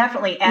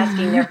definitely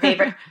asking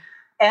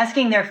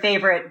their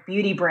favorite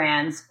beauty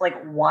brands, like,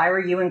 why are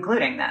you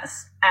including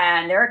this?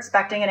 And they're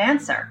expecting an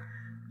answer.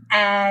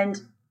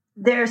 And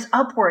there's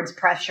upwards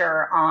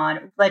pressure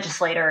on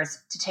legislators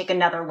to take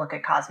another look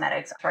at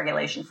cosmetics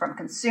regulation from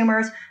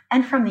consumers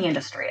and from the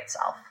industry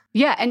itself.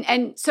 Yeah.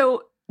 And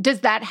so does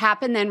that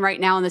happen then right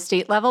now on the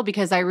state level?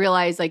 Because I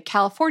realize like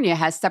California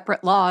has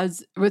separate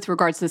laws with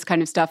regards to this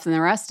kind of stuff than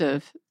the rest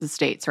of the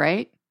states,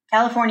 right?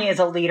 California is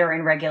a leader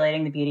in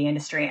regulating the beauty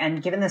industry.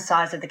 And given the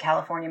size of the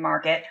California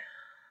market,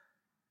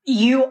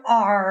 you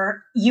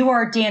are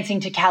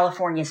dancing to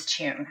California's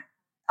tune.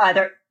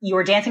 Either you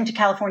are dancing to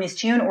California's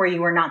tune or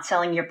you are not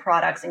selling your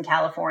products in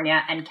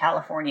California, and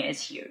California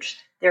is huge.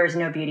 There is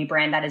no beauty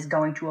brand that is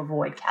going to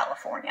avoid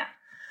California.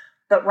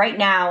 But right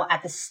now,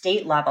 at the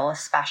state level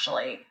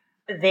especially,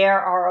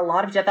 there are a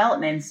lot of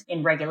developments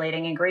in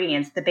regulating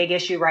ingredients. The big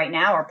issue right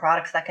now are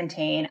products that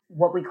contain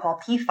what we call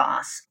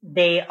PFAS.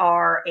 They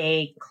are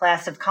a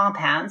class of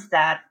compounds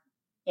that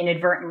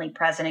inadvertently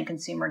present in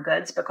consumer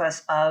goods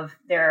because of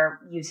their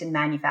use in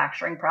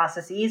manufacturing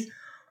processes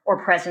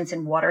or presence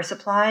in water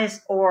supplies,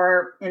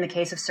 or in the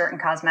case of certain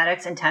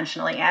cosmetics,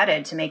 intentionally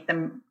added to make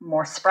them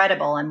more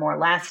spreadable and more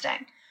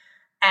lasting.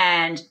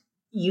 And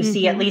you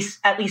see at least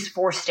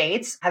 4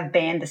 states have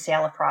banned the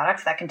sale of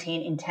products that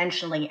contain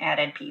intentionally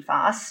added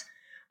PFAS.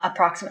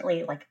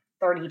 Approximately like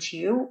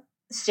 32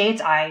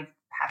 states, I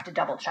have to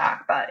double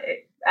check, but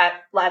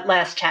at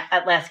last count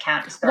it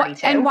was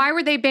 32. And why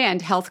were they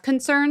banned? Health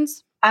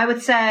concerns? I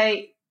would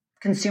say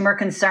consumer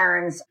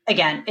concerns.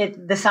 Again,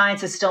 the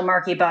science is still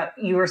murky, but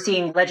you are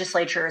seeing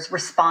legislatures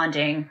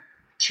responding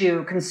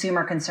to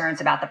consumer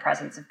concerns about the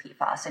presence of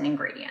PFAS in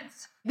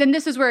ingredients. Then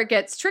this is where it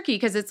gets tricky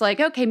because it's like,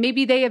 okay,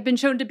 maybe they have been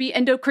shown to be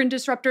endocrine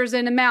disruptors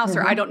in a mouse,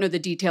 or I don't know the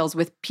details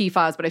with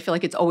PFAS, but I feel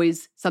like it's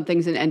always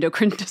something's an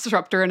endocrine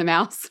disruptor in a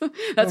mouse.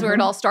 That's where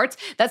it all starts.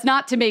 That's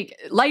not to make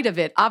light of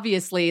it.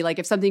 Obviously, like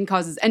if something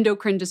causes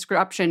endocrine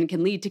disruption,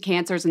 can lead to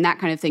cancers and that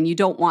kind of thing, you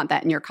don't want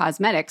that in your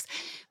cosmetics.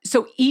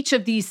 So each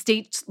of these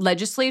state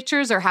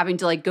legislatures are having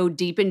to like go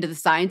deep into the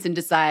science and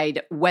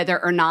decide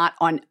whether or not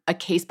on a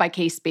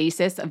case-by-case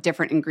basis of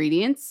different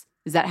ingredients.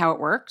 Is that how it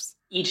works?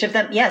 Each of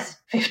them, yes,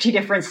 50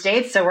 different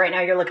states. So right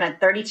now you're looking at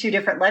 32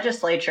 different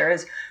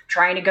legislatures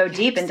trying to go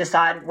deep and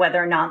decide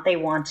whether or not they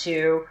want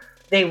to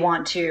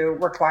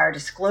require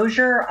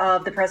disclosure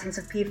of the presence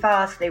of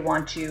PFAS. They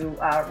want to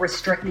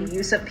restrict the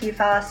use of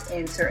PFAS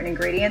in certain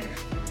ingredients.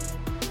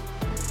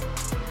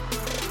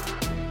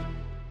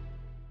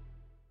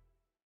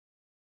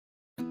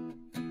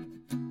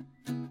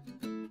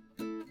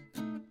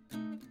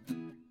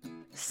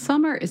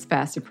 Summer is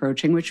fast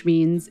approaching, which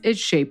means it's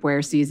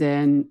shapewear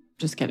season.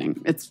 Just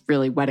kidding. It's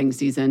really wedding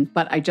season.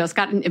 But I just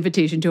got an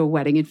invitation to a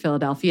wedding in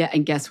Philadelphia,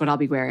 and guess what I'll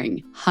be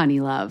wearing? Honey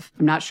Love.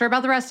 I'm not sure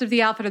about the rest of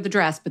the outfit or the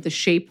dress, but the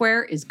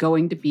shapewear is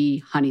going to be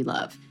Honey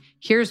Love.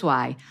 Here's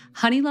why.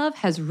 Honeylove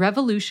has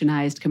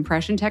revolutionized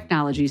compression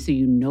technology so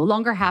you no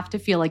longer have to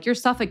feel like you're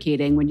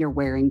suffocating when you're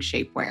wearing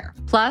shapewear.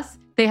 Plus,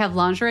 they have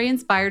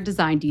lingerie-inspired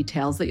design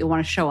details that you'll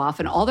want to show off,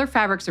 and all their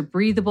fabrics are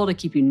breathable to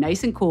keep you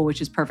nice and cool,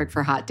 which is perfect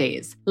for hot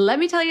days. Let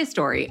me tell you a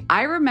story.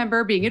 I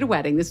remember being at a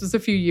wedding, this was a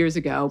few years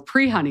ago,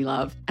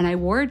 pre-Honeylove, and I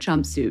wore a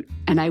jumpsuit,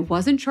 and I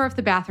wasn't sure if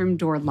the bathroom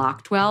door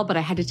locked well, but I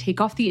had to take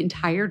off the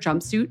entire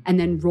jumpsuit and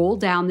then roll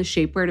down the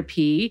shapewear to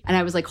pee, and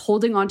I was like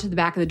holding onto the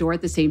back of the door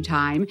at the same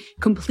time,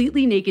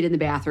 completely naked in the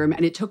bathroom,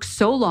 and it took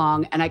so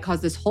long, and I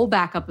caused this whole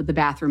backup of the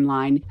bathroom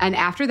line, and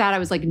after that, I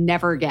was like,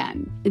 never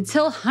again.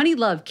 Until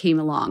Honeylove came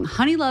along.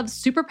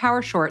 Honeylove's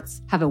Superpower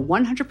shorts have a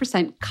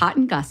 100%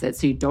 cotton gusset,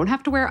 so you don't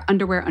have to wear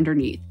underwear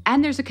underneath.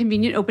 And there's a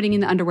convenient opening in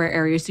the underwear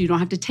area, so you don't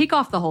have to take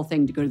off the whole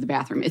thing to go to the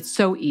bathroom. It's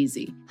so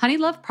easy.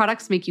 Honeylove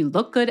products make you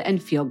look good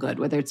and feel good,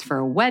 whether it's for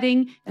a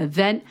wedding,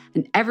 event,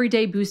 an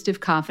everyday boost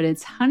of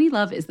confidence.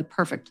 Honeylove is the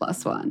perfect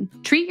plus one.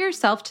 Treat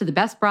yourself to the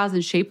best bras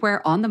and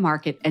shapewear on the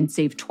market and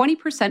save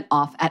 20%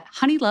 off at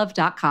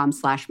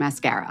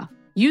honeylove.com/mascara.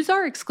 Use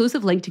our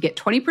exclusive link to get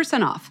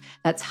 20% off.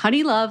 That's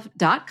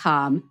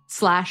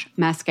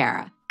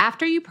honeylove.com/mascara.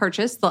 After you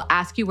purchase, they'll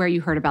ask you where you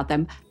heard about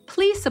them.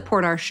 Please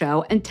support our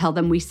show and tell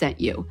them we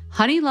sent you.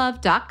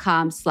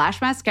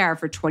 honeylove.com/mascara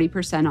for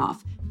 20%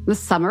 off. The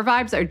summer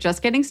vibes are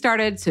just getting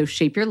started, so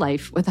shape your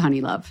life with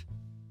Honeylove.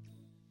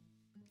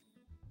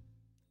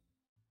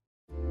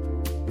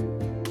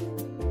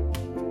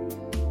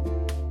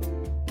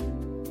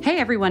 Hey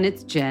everyone,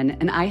 it's Jen,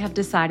 and I have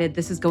decided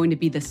this is going to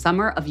be the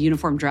summer of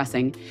uniform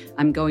dressing.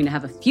 I'm going to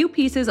have a few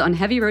pieces on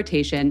heavy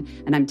rotation,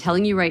 and I'm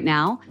telling you right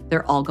now,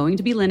 they're all going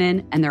to be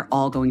linen, and they're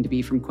all going to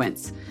be from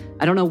Quince.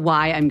 I don't know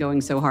why I'm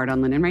going so hard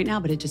on linen right now,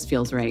 but it just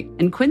feels right.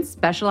 And Quince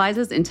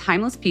specializes in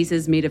timeless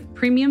pieces made of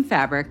premium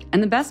fabric,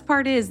 and the best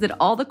part is that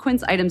all the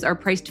Quince items are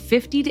priced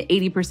 50 to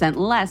 80%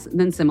 less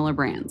than similar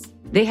brands.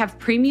 They have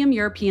premium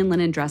European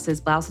linen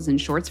dresses, blouses,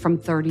 and shorts from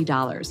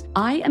 $30.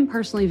 I am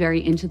personally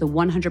very into the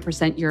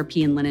 100%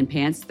 European linen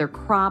pants. They're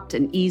cropped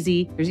and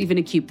easy. There's even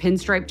a cute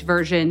pinstriped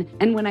version.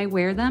 And when I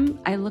wear them,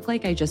 I look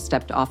like I just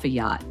stepped off a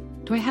yacht.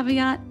 Do I have a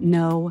yacht?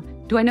 No.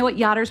 Do I know what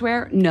yachters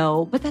wear?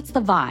 No, but that's the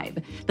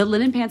vibe. The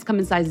linen pants come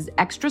in sizes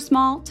extra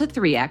small to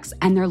 3X,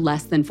 and they're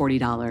less than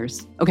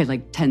 $40. Okay,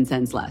 like 10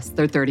 cents less.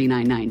 They're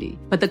 $39.90.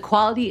 But the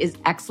quality is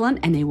excellent,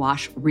 and they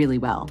wash really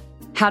well.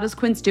 How does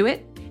Quince do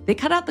it? They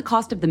cut out the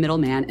cost of the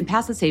middleman and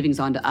pass the savings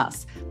on to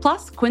us.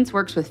 Plus, Quince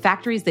works with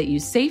factories that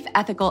use safe,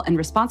 ethical, and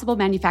responsible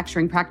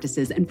manufacturing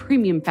practices and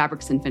premium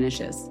fabrics and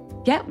finishes.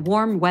 Get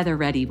warm weather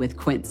ready with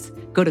Quince.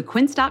 Go to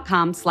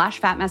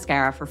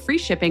quince.com/fatmascara for free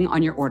shipping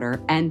on your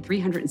order and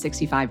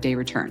 365-day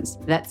returns.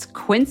 That's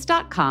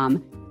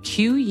quince.com,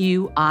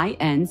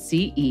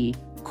 QUINCE,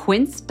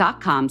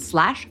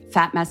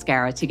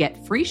 quince.com/fatmascara to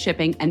get free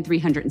shipping and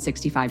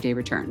 365-day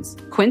returns.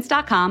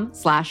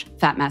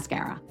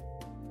 Quince.com/fatmascara.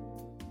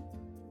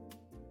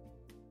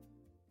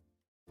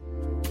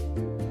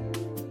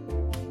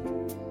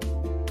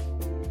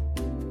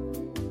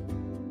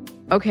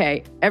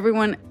 Okay,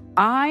 everyone,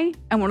 I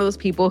am one of those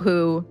people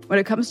who, when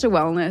it comes to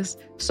wellness,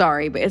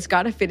 sorry, but it's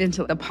got to fit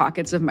into the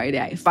pockets of my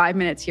day. 5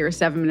 minutes here,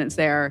 7 minutes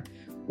there.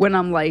 When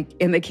I'm like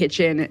in the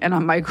kitchen and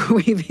I'm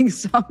microwaving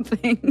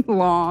something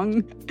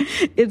long,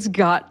 it's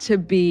got to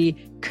be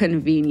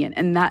convenient.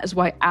 And that is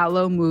why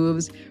Alo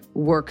Moves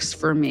works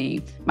for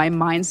me. My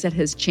mindset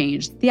has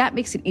changed. The app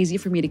makes it easy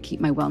for me to keep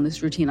my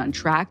wellness routine on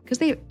track because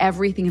they have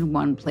everything in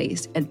one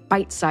place and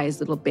bite-sized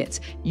little bits: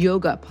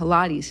 yoga,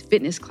 Pilates,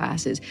 fitness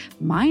classes,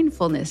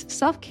 mindfulness,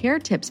 self-care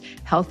tips,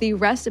 healthy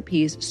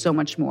recipes, so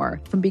much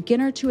more. From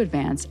beginner to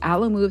advanced,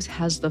 Alo Moves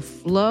has the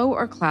flow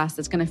or class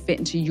that's going to fit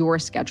into your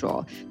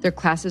schedule. Their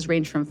classes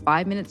range from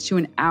 5 minutes to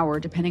an hour,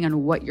 depending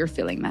on what you're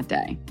feeling that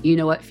day. You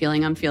know what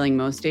feeling I'm feeling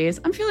most days?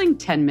 I'm feeling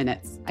 10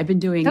 minutes. I've been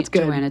doing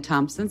Joanna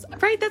Thompson's.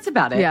 Right, that's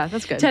about it. Yeah,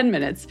 that's good. 10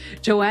 minutes.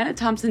 Joanna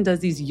Thompson does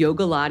these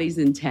yoga lattes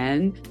in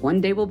 10. One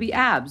day will be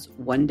abs.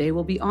 One day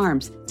will be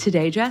arms.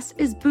 Today, Jess,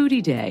 is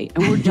booty day.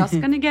 And we're just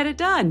going to get it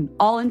done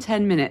all in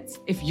 10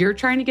 minutes. If you're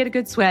trying to get a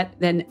good sweat,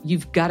 then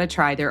you've got to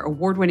try their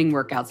award-winning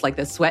workouts like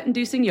the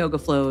sweat-inducing yoga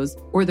flows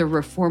or the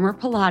reformer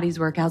Pilates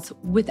workouts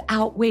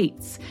without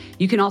weights.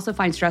 You can also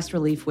find stress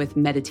relief with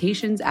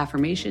meditations,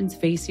 affirmations,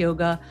 face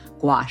yoga,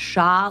 gua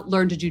sha,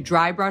 learn to do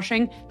dry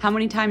brushing. How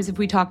many times have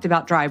we talked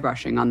about dry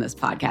brushing on this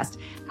podcast?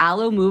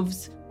 Alo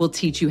Moves will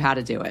teach you how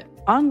to do it.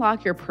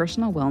 Unlock your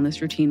personal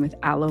wellness routine with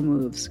Alo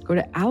Moves. Go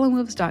to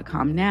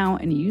alomoves.com now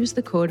and use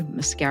the code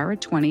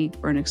MASCARA20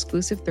 for an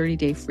exclusive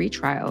 30-day free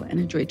trial and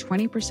enjoy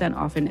 20%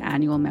 off an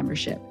annual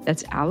membership.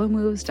 That's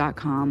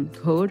alomoves.com,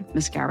 code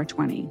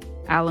MASCARA20.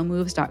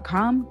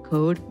 alomoves.com,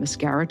 code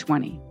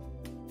MASCARA20.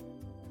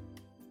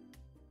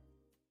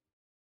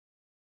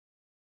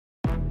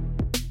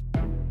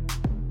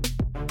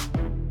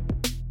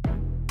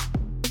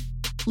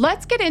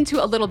 Let's get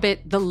into a little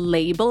bit the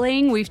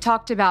labeling. We've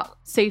talked about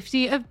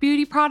safety of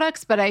beauty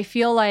products, but I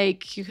feel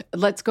like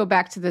let's go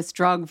back to this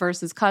drug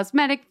versus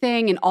cosmetic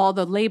thing and all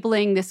the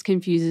labeling. This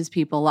confuses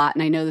people a lot,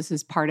 and I know this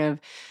is part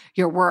of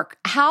your work.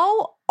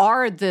 How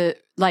are the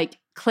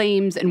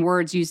claims and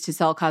words used to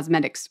sell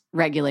cosmetics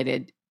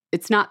regulated?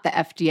 It's not the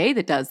FDA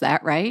that does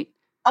that, right?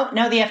 Oh,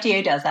 no, the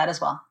FDA does that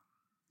as well.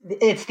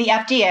 It's the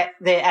FDA.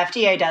 The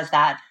FDA does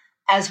that,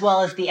 as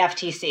well as the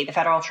FTC, the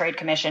Federal Trade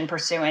Commission,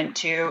 pursuant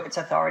to its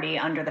authority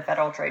under the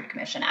Federal Trade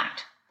Commission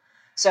Act.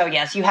 So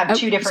yes, you have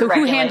two different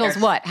regulators. So who handles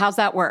what? How's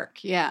that work?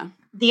 Yeah.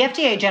 The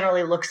FDA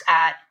generally looks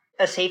at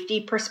a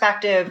safety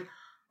perspective,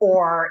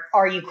 or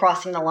are you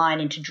crossing the line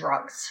into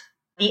drugs?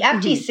 The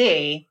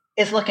FTC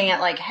is looking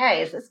at like,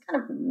 hey, is this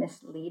kind of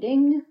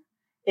misleading?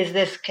 Is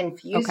this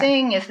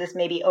confusing? Okay. Is this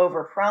maybe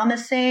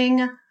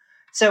overpromising?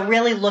 So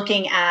really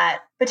looking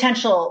at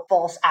potential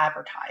false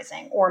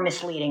advertising or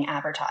misleading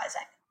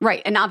advertising.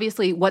 Right. And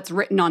obviously what's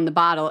written on the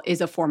bottle is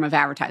a form of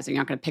advertising.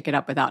 You're not going to pick it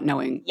up without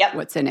knowing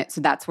what's in it.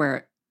 So that's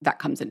where that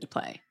comes into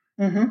play.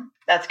 Mm-hmm.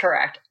 That's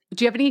correct.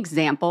 Do you have any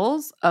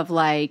examples of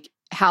like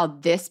how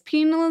this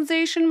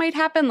penalization might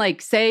happen?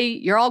 Like say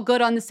you're all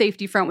good on the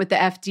safety front with the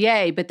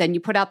FDA, but then you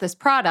put out this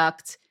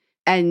product,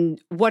 and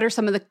what are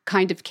some of the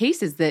kind of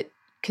cases that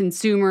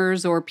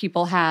consumers or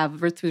people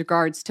have with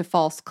regards to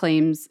false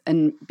claims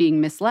and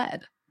being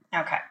misled?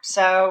 Okay.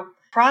 So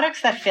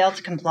products that fail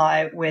to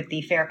comply with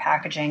the Fair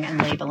Packaging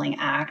and Labeling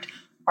Act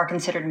are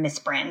considered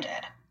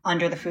misbranded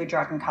under the Food,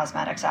 Drug, and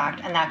Cosmetics Act,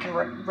 and that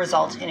can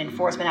result in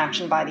enforcement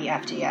action by the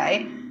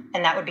FDA,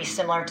 and that would be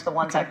similar to the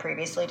ones I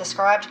previously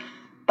described.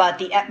 But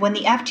when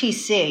the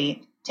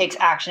FTC takes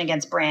action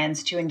against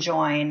brands to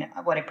enjoin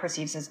what it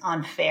perceives as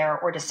unfair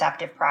or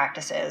deceptive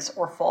practices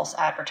or false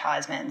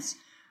advertisements,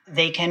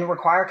 they can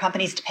require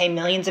companies to pay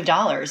millions of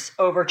dollars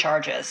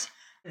overcharges.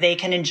 They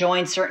can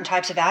enjoin certain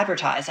types of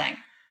advertising.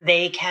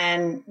 They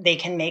can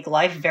make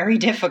life very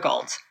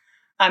difficult.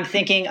 I'm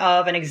thinking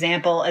of an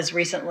example as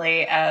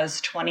recently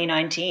as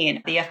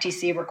 2019. The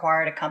FTC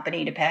required a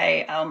company to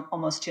pay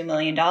almost $2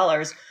 million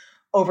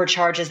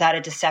overcharges that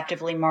had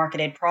deceptively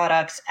marketed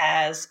products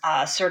as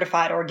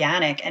certified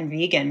organic and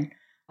vegan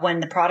when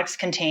the products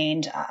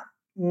contained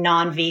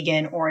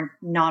non-vegan or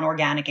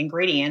non-organic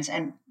ingredients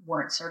and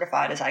weren't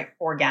certified as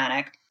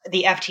organic.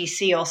 The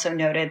FTC also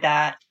noted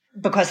that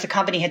because the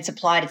company had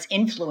supplied its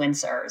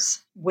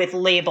influencers with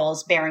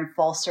labels bearing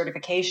false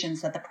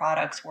certifications that the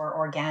products were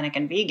organic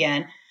and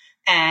vegan,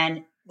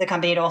 and the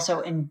company had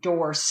also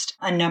endorsed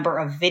a number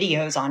of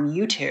videos on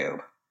YouTube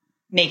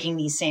making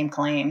these same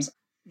claims,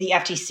 the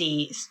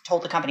FTC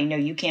told the company, no,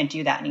 you can't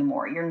do that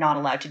anymore. You're not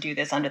allowed to do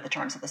this under the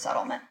terms of the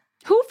settlement.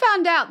 Who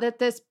found out that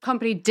this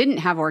company didn't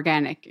have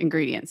organic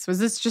ingredients? Was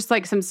this just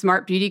like some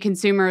smart beauty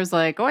consumers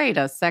like, wait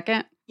a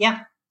second?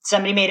 Yeah.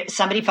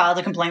 Somebody filed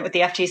a complaint with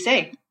the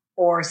FTC,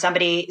 or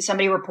somebody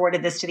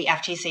reported this to the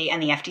FTC,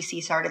 and the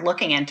FTC started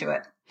looking into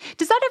it.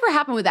 Does that ever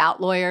happen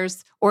without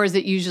lawyers? Or is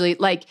it usually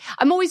like,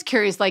 I'm always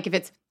curious, like if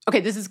it's,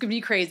 okay, this is going to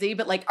be crazy,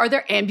 but like, are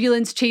there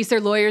ambulance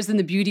chaser lawyers in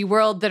the beauty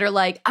world that are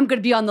like, I'm going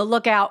to be on the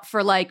lookout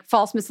for like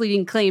false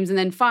misleading claims and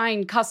then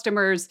find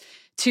customers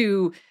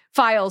to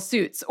file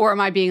suits? Or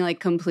am I being like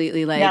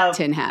completely like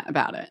tin hat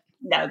about it?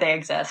 No, they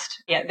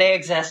exist. Yeah, they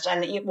exist.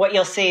 And what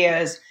you'll see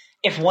is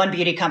if one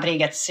beauty company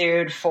gets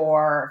sued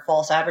for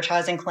false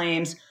advertising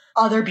claims,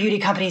 other beauty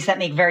companies that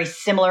make very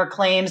similar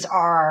claims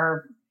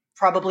are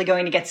probably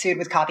going to get sued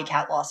with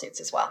copycat lawsuits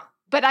as well.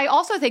 But I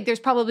also think there's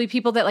probably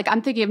people that like,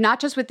 I'm thinking of not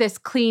just with this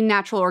clean,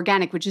 natural,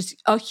 organic, which is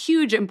a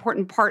huge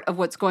important part of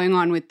what's going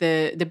on with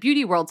the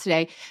beauty world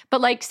today.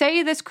 But like,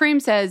 say this cream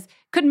says,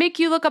 could make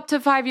you look up to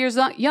 5 years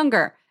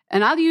younger.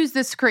 And I'll use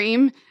this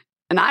cream,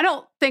 and I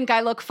don't think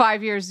I look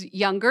 5 years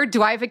younger.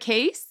 Do I have a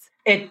case?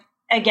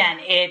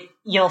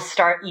 You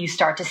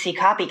start to see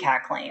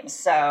copycat claims.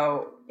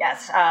 So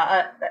yes,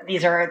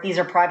 these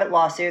are private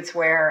lawsuits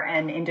where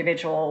an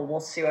individual will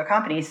sue a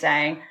company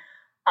saying,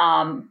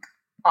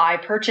 I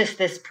purchased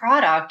this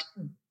product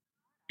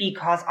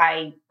because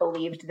I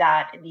believed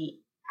that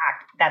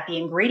the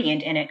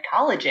ingredient in it,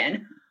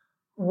 collagen,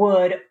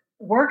 would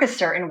work a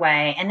certain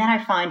way, and then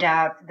I find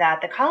out that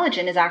the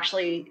collagen is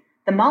actually,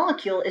 the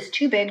molecule is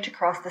too big to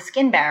cross the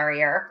skin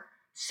barrier,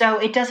 so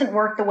it doesn't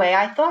work the way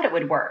I thought it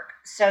would work.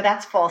 So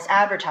that's false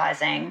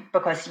advertising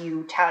because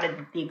you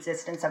touted the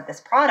existence of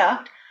this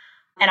product,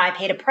 and I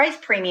paid a price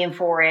premium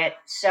for it,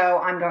 so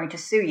I'm going to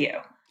sue you.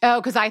 Oh,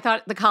 because I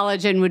thought the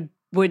collagen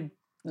would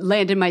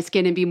land in my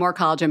skin and be more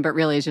collagen, but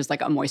really it's just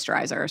like a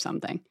moisturizer or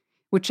something,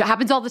 which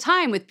happens all the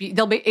time with,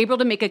 they'll be able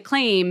to make a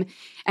claim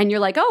and you're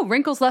like, oh,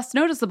 wrinkles less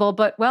noticeable,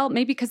 but well,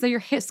 maybe because your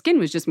skin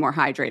was just more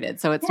hydrated.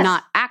 So it's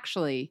not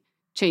actually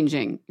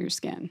changing your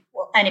skin.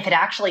 Well, and if it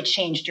actually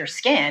changed your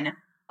skin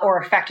or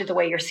affected the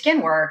way your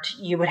skin worked,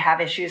 you would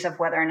have issues of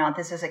whether or not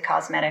this is a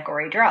cosmetic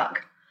or a drug.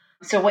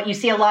 So what you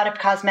see a lot of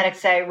cosmetics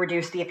say,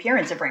 reduce the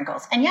appearance of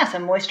wrinkles. And yes, a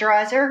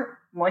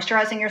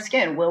moisturizing your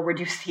skin will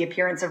reduce the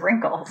appearance of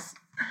wrinkles.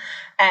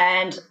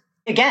 And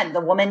again,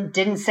 the woman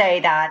didn't say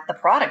that the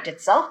product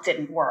itself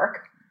didn't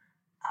work.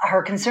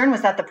 Her concern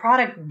was that the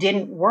product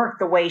didn't work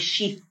the way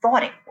she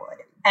thought it would.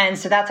 And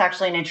so that's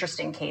actually an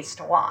interesting case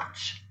to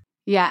watch.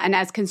 Yeah. And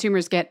as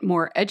consumers get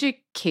more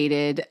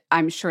educated,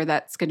 I'm sure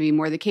that's going to be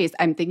more the case.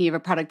 I'm thinking of a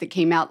product that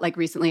came out like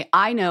recently.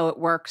 I know it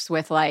works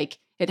with like,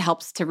 it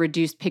helps to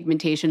reduce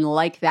pigmentation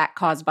like that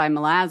caused by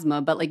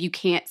melasma, but like you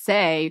can't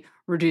say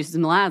reduces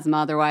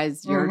melasma,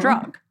 otherwise you're a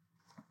drug.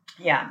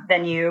 Yeah,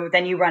 then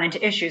you run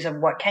into issues of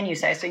what can you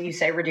say? So you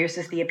say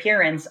reduces the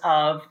appearance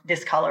of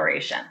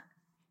discoloration.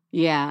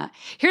 Yeah.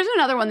 Here's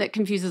another one that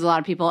confuses a lot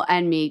of people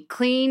and me.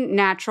 Clean,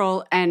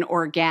 natural, and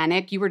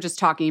organic. You were just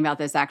talking about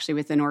this actually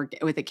with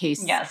with a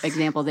case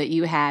example that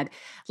you had.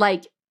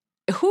 Like,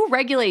 who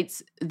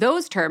regulates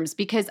those terms?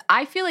 Because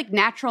I feel like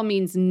natural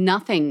means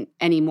nothing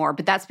anymore,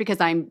 but that's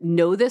because I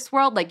know this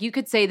world. Like, you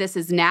could say this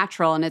is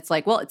natural, and it's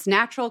like, well, it's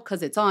natural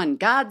because it's on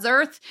God's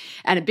earth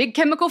and a big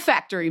chemical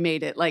factory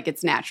made it like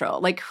it's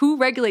natural. Like, who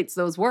regulates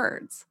those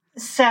words?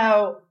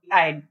 So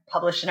I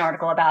published an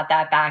article about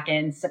that back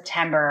in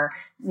September.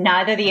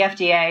 Neither the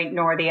FDA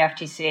nor the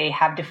FTC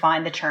have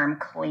defined the term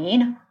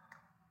clean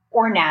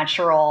or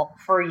natural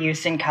for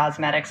use in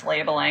cosmetics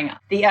labeling.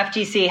 The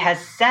FTC has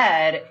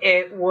said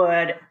it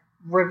would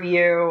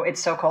review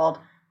its so-called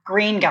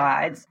green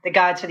guides, the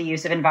guides for the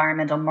use of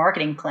environmental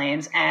marketing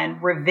claims,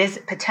 and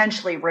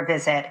potentially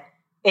revisit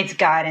its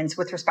guidance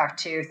with respect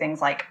to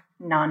things like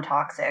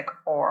non-toxic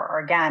or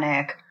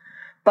organic.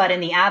 But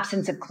in the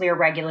absence of clear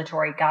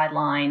regulatory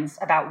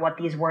guidelines about what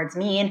these words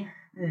mean,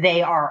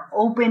 they are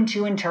open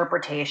to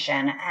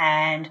interpretation,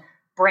 and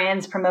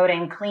brands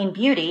promoting clean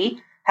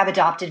beauty have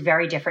adopted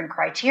very different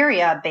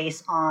criteria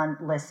based on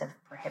lists of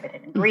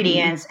prohibited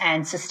ingredients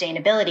and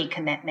sustainability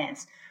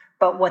commitments.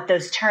 But what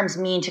those terms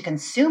mean to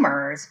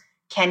consumers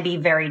can be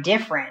very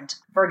different.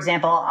 For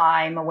example,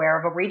 I'm aware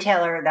of a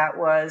retailer that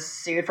was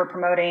sued for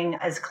promoting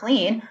as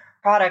clean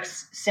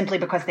products simply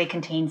because they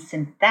contain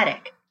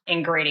synthetic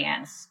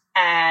ingredients.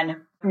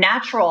 And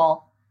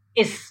natural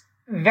is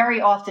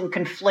very often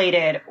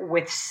conflated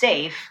with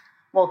safe,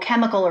 while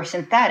chemical or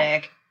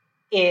synthetic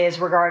is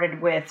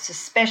regarded with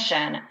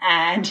suspicion.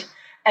 And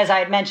as I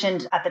had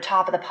mentioned at the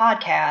top of the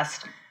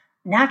podcast,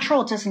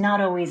 natural does not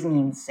always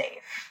mean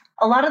safe.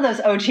 A lot of those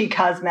OG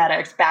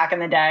cosmetics back in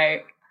the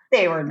day,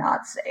 they were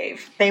not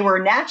safe. They were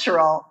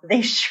natural.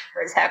 They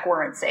sure as heck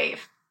weren't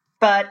safe.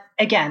 But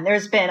again,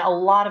 there's been a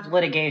lot of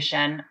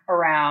litigation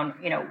around,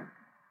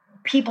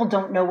 people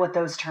don't know what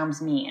those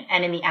terms mean.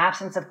 And in the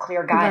absence of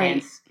clear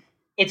guidance,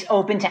 it's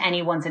open to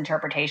anyone's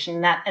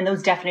interpretation, and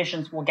those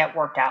definitions will get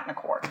worked out in the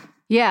court.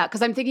 Yeah,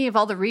 because I'm thinking of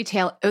all the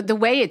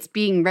way it's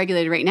being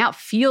regulated right now, it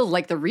feels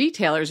like the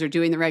retailers are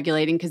doing the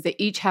regulating because they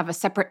each have a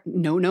separate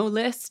no-no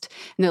list.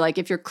 And they're like,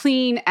 if you're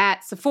clean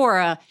at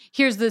Sephora,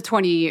 here's the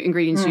 20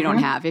 ingredients you don't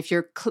have. If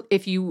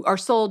you are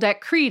sold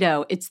at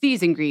Credo, it's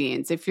these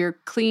ingredients. If you're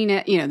clean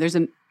at,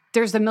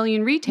 there's a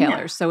million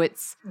retailers. So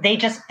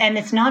and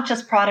it's not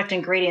just product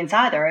ingredients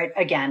either.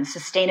 Again,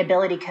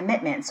 sustainability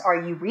commitments.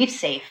 Are you reef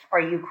safe? Are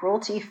you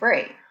cruelty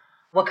free?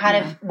 What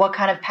kind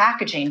of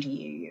packaging do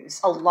you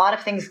use? A lot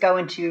of things go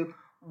into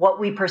what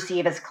we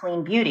perceive as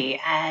clean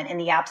beauty. And in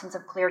the absence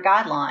of clear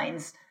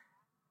guidelines,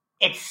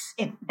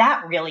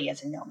 that really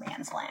is a no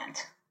man's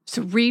land.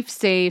 So reef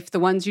safe, the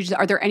ones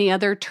are there any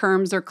other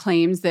terms or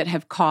claims that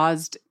have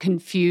caused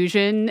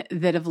confusion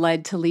that have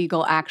led to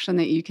legal action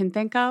that you can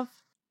think of?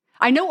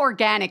 I know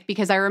organic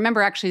because I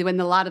remember actually when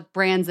a lot of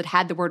brands that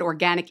had the word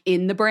organic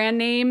in the brand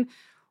name,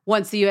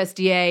 once the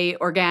USDA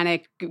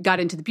organic got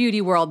into the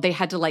beauty world, they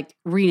had to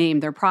rename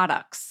their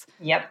products.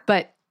 Yep.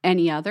 But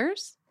any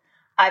others?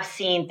 I've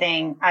seen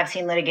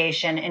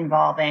litigation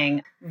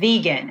involving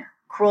vegan,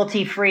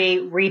 cruelty-free,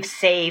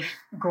 reef-safe,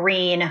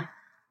 green,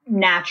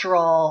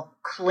 natural,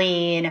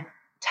 clean,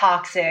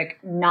 toxic,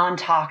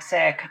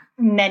 non-toxic,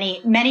 many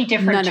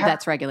different None of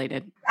that's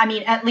regulated. I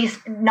mean, at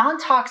least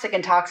non-toxic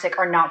and toxic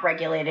are not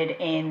regulated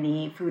in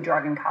the Food,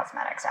 Drug, and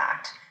Cosmetics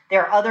Act.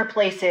 There are other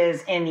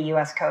places in the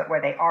U.S. Code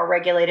where they are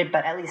regulated,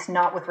 but at least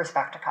not with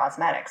respect to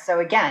cosmetics.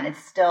 So again,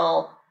 it's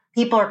still,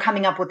 people are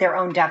coming up with their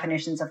own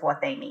definitions of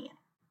what they mean.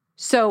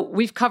 So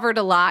we've covered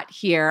a lot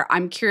here.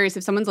 I'm curious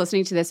if someone's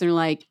listening to this and they're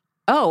like,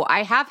 oh,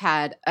 I have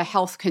had a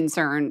health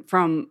concern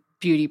from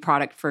beauty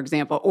product, for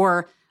example,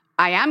 or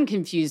I am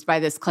confused by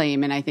this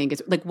claim. And I think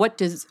it's like, what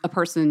does a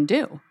person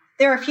do?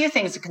 There are a few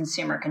things a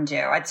consumer can do.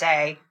 I'd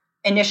say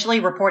initially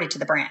report it to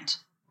the brand.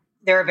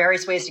 There are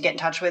various ways to get in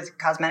touch with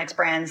cosmetics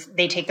brands.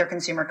 They take their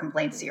consumer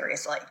complaints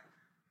seriously.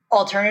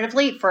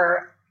 Alternatively,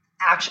 for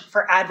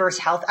adverse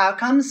health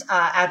outcomes,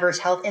 adverse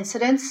health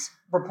incidents,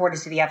 report it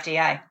to the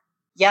FDA.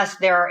 Yes,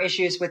 there are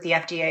issues with the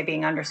FDA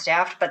being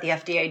understaffed, but the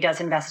FDA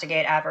does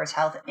investigate adverse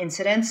health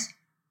incidents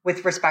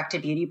with respect to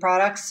beauty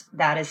products.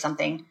 That is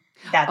something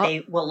that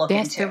they will look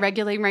into. They're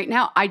regulating right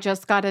now. I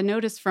just got a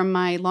notice from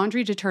my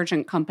laundry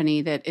detergent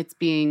company that it's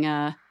being,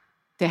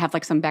 they have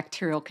some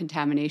bacterial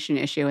contamination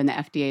issue and the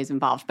FDA is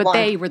involved. But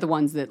they were the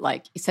ones that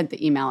sent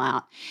the email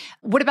out.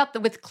 What about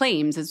with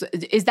claims?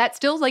 Is that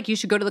still you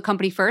should go to the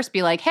company first,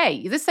 be like, hey,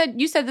 you said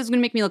this is going to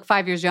make me look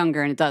 5 years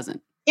younger and it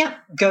doesn't? Yeah,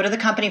 go to the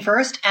company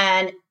first.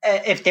 And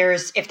if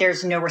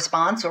there's no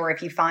response or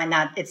if you find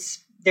that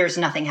there's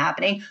nothing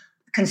happening,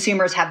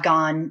 consumers have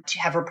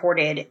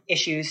reported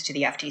issues to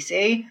the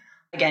FTC.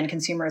 Again,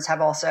 consumers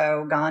have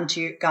also gone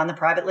the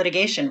private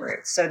litigation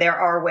route. So there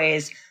are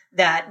ways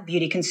that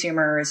beauty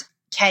consumers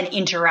can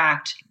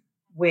interact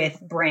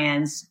with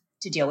brands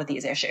to deal with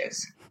these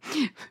issues.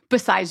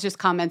 Besides just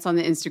comments on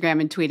the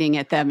Instagram and tweeting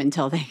at them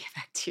until they get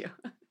back to you,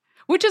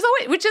 which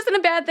isn't a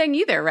bad thing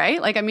either,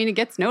 right? Like, I mean, it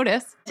gets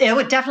noticed.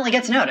 It definitely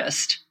gets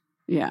noticed.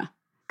 Yeah.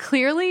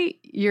 Clearly,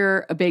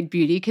 you're a big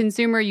beauty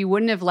consumer. You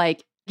wouldn't have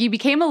you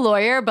became a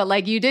lawyer,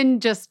 but you didn't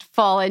just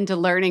fall into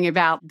learning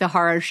about the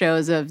horror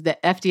shows of the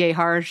FDA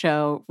Horror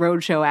Show,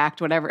 Roadshow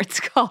Act, whatever it's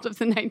called, of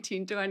the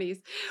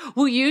 1920s.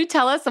 Will you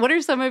tell us, what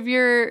are some of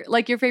your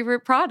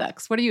favorite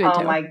products? What are you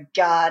into? Oh my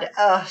God.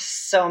 Oh,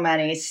 so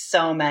many.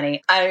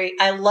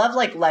 I love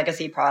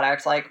legacy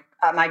products.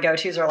 My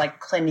go-tos are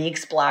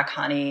Clinique's Black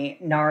Honey,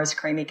 NARS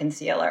Creamy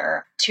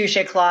Concealer, Touche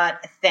Éclat.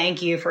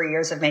 Thank you for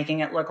years of making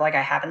it look like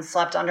I haven't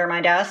slept under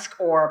my desk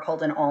or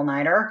pulled an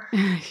all-nighter.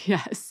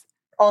 Yes.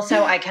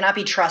 Also, I cannot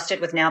be trusted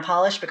with nail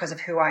polish because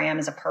of who I am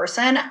as a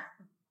person,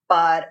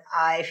 but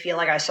I feel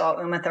like I saw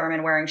Uma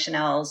Thurman wearing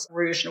Chanel's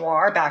Rouge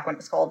Noir back when it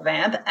was called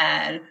Vamp,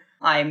 and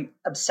I'm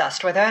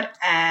obsessed with it.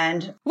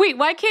 And wait,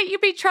 why can't you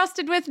be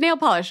trusted with nail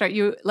polish? Aren't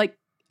you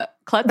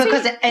klutzy?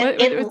 Because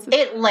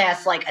it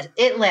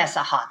lasts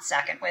a hot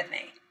second with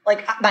me.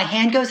 My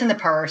hand goes in the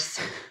purse.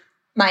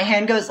 My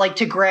hand goes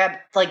to grab,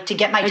 to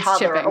get my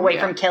toddler away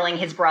from killing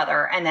his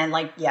brother, and then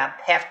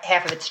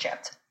half of it's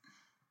chipped.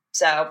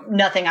 So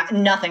nothing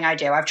I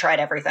do. I've tried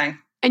everything.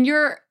 And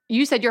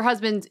you said your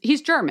husband,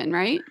 he's German,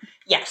 right?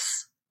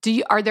 Yes.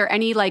 Are there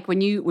any,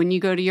 when you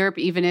go to Europe,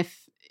 even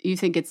if you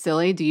think it's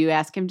silly, do you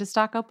ask him to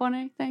stock up on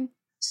anything?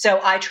 So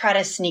I try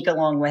to sneak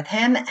along with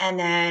him. And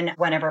then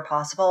whenever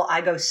possible, I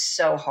go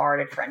so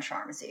hard at French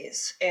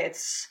pharmacies.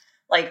 It's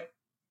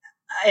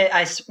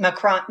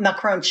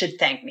Macron should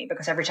thank me,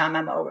 because every time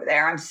I'm over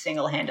there, I'm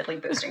single-handedly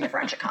boosting the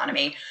French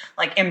economy.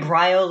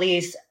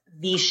 Embryolisse,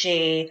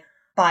 Vichy,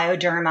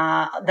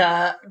 Bioderma,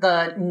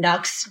 the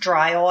Nux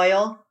dry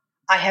oil.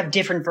 I have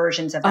different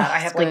versions of that. I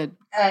have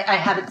I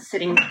have it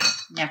sitting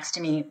next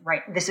to me.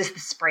 Right. This is the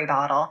spray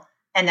bottle.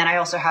 And then I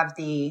also have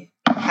the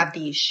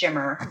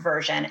shimmer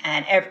version.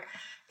 And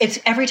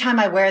every time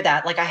I wear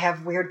that, I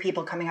have weird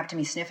people coming up to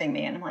me sniffing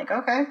me. And I'm like,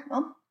 okay,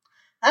 well,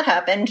 that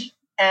happened.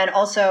 And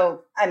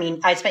also, I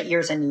mean, I spent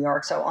years in New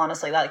York. So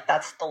honestly,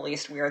 that's the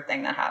least weird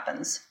thing that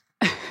happens.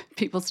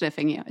 People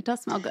sniffing you. It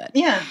does smell good.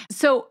 Yeah.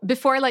 So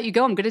before I let you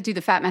go, I'm going to do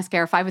the Fat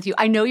Mascara 5 with you.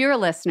 I know you're a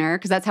listener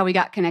because that's how we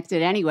got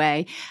connected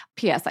anyway.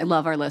 P.S. I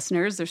love our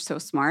listeners. They're so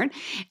smart.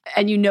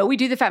 And we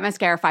do the Fat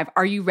Mascara 5.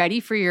 Are you ready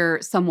for your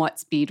somewhat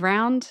speed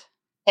round?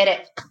 Hit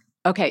it.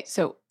 Okay.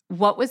 So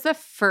what was the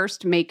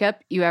first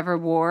makeup you ever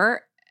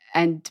wore?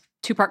 And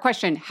two-part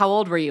question. How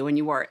old were you when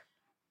you wore it?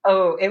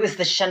 Oh, it was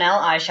the Chanel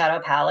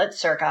eyeshadow palette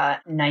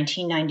circa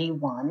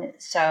 1991.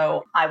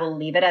 So I will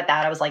leave it at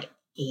that. I was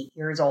 8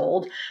 years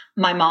old.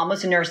 My mom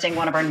was nursing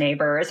one of our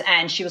neighbors,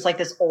 and she was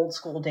this old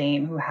school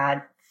dame who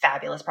had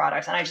fabulous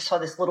products. And I just saw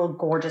this little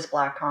gorgeous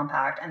black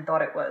compact and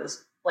thought it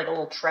was a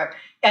little trip.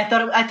 I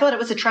thought it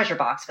was a treasure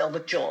box filled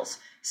with jewels.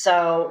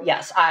 So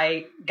yes,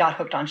 I got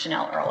hooked on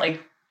Chanel early.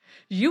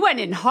 You went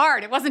in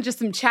hard. It wasn't just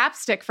some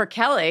chapstick for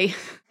Kelly.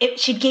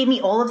 She gave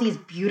me all of these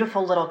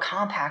beautiful little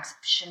compacts of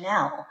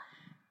Chanel.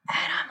 And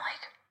I'm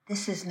like,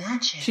 this is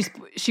magic.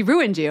 She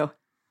ruined you.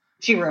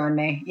 She ruined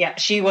me. Yeah,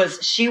 she was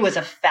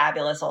a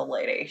fabulous old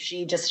lady.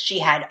 She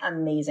had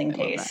amazing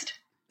taste.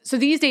 So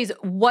these days,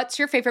 what's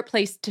your favorite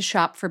place to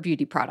shop for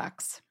beauty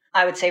products?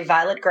 I would say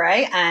Violet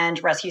Grey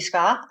and Rescue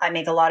Spa. I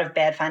make a lot of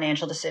bad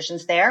financial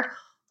decisions there.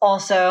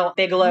 Also,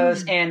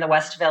 Bigelow's in the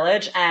West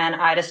Village and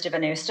Idas de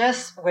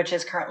Venustus, which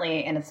is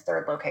currently in its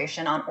third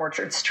location on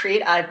Orchard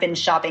Street. I've been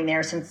shopping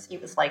there since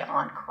it was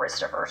on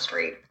Christopher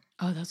Street.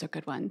 Oh, those are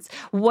good ones.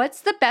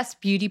 What's the best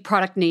beauty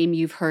product name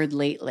you've heard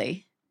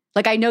lately?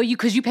 I know you,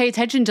 because you pay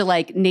attention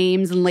to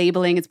names and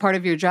labeling. It's part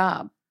of your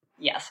job.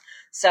 Yes.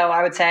 So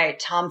I would say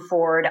Tom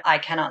Ford. I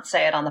cannot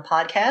say it on the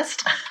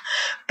podcast,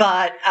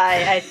 but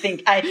I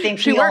think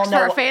she works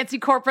for a fancy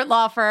corporate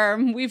law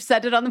firm. We've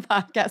said it on the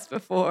podcast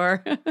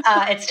before.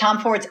 It's Tom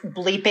Ford's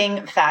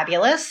Bleeping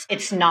Fabulous.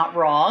 It's not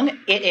wrong.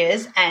 It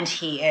is, and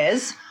he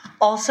is.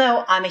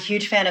 Also, I'm a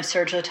huge fan of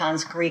Serge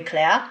Lutens' Gris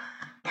Clair.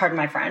 Pardon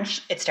my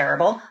French. It's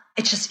terrible.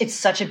 It's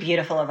such a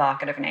beautiful,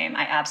 evocative name.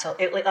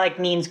 It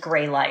means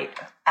gray light.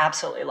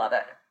 Absolutely love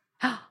it.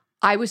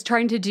 I was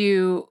trying to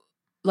do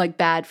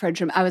bad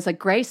French. I was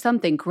gray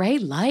something, gray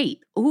light.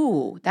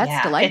 Ooh,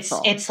 that's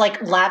delightful. It's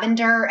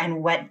lavender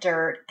and wet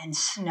dirt and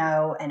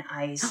snow and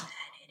ice. And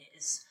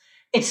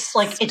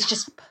it's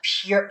just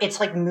pure. It's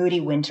moody,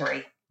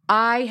 wintry.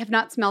 I have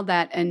not smelled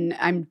that, and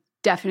I'm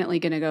definitely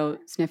going to go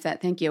sniff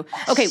that. Thank you.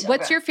 Okay. So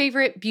what's your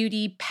favorite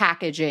beauty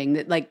packaging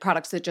that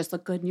products that just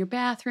look good in your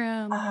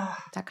bathroom?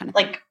 That kind of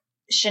thing.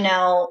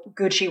 Chanel,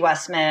 Gucci,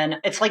 Westman.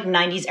 It's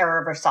 90s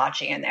era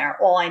Versace in there.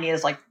 All I need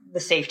is the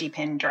safety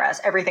pin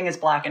dress. Everything is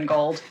black and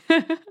gold.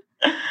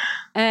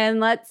 And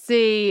let's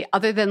see,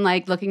 other than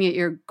looking at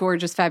your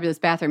gorgeous, fabulous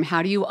bathroom,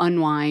 how do you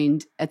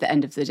unwind at the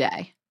end of the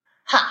day?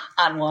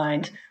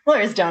 Unwind.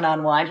 Lawyers don't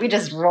unwind. We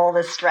just roll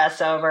the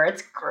stress over.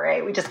 It's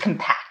great. We just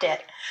compact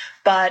it.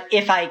 But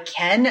if I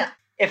can,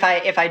 if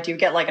I do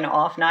get an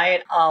off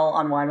night, I'll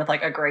unwind with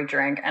a great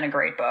drink and a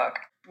great book.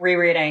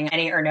 Rereading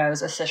Annie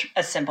Ernaux's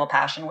A Simple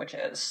Passion, which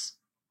is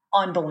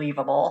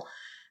unbelievable.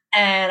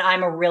 And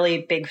I'm a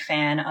really big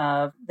fan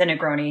of the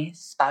Negroni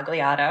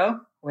Sbagliato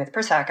with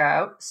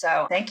Prosecco.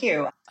 So thank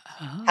you,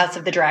 House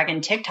of the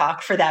Dragon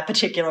TikTok, for that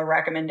particular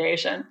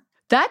recommendation.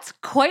 That's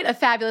quite a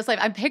fabulous life.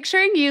 I'm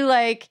picturing you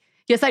like,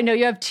 yes, I know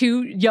you have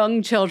 2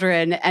 young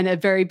children and a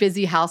very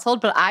busy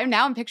household, but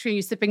I'm picturing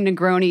you sipping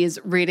Negronis,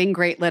 reading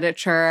great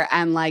literature,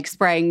 and like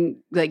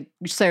spraying like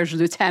Serge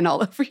Lutens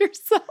all over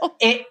yourself.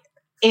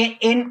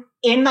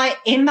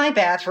 In my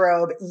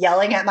bathrobe,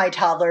 yelling at my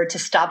toddler to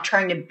stop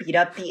trying to beat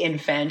up the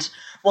infant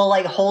while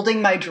like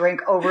holding my drink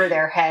over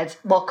their heads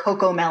while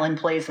Coco Melon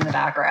plays in the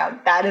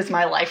background. That is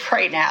my life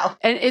right now.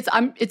 And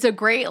it's a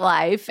great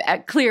life,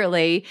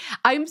 clearly.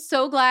 I'm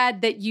so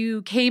glad that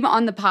you came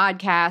on the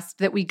podcast,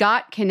 that we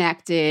got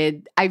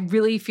connected. I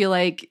really feel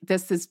like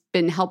this has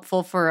been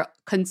helpful for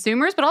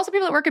consumers, but also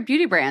people that work at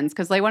beauty brands,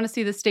 because they want to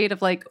see the state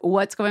of like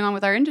what's going on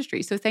with our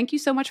industry. So thank you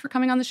so much for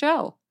coming on the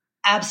show.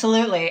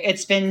 Absolutely.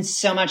 It's been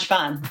so much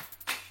fun.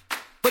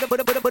 We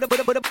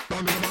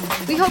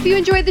hope you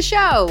enjoyed the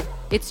show.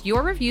 It's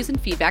your reviews and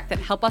feedback that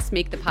help us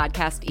make the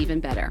podcast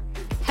even better.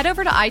 Head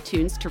over to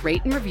iTunes to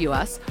rate and review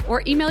us,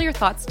 or email your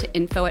thoughts to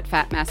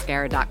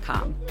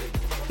info@fatmascara.com.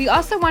 We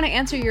also want to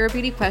answer your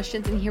beauty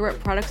questions and hear what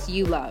products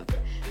you love.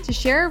 To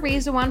share a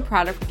Razor One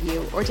product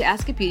review or to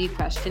ask a beauty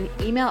question,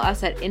 email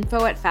us at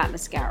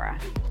info@fatmascara.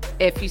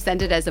 If you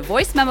send it as a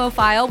voice memo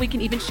file, we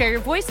can even share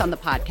your voice on the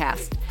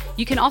podcast.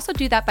 You can also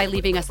do that by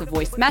leaving us a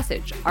voice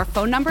message. Our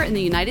phone number in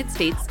the United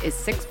States is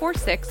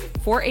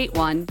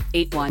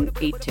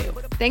 646-481-8182.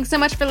 Thanks so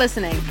much for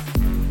listening.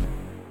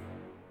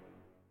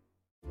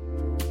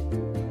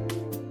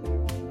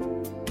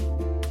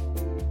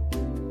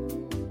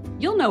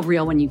 You'll know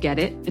real when you get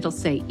it. It'll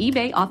say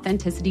eBay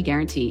Authenticity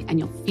Guarantee, and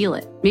you'll feel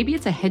it. Maybe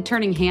it's a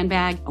head-turning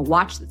handbag, a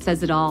watch that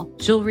says it all,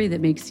 jewelry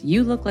that makes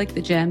you look like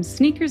the gems,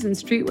 sneakers and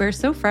streetwear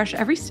so fresh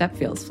every step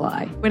feels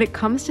fly. When it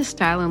comes to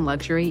style and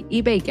luxury,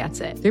 eBay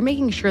gets it. They're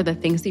making sure the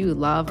things that you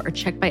love are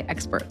checked by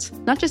experts.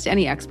 Not just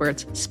any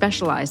experts,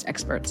 specialized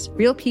experts.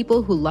 Real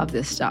people who love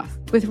this stuff.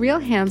 With real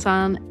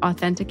hands-on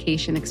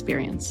authentication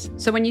experience.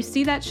 So when you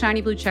see that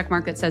shiny blue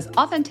checkmark that says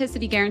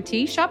Authenticity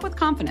Guarantee, shop with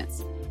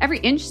confidence. Every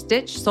inch,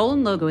 stitch, sole,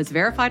 and logo is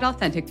verified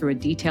authentic through a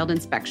detailed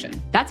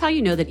inspection. That's how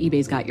you know that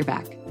eBay's got your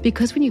back.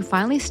 Because when you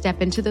finally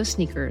step into those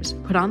sneakers,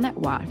 put on that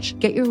watch,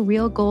 get your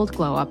real gold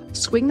glow up,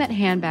 swing that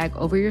handbag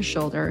over your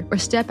shoulder, or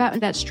step out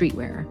in that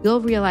streetwear, you'll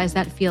realize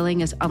that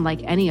feeling is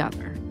unlike any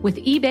other. With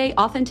eBay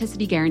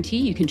Authenticity Guarantee,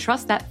 you can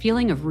trust that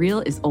feeling of real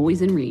is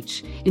always in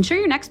reach. Ensure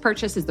your next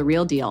purchase is the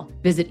real deal.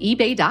 Visit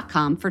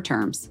ebay.com for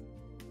terms.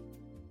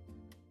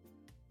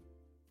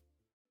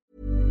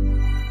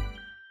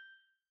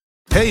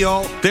 Hey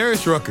y'all,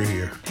 Darius Rucker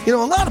here. You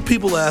know, a lot of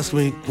people ask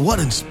me, what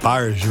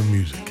inspires your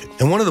music?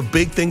 And one of the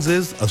big things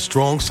is a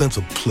strong sense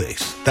of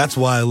place. That's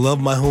why I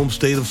love my home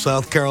state of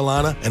South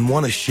Carolina and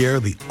want to share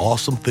the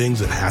awesome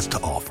things it has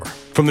to offer.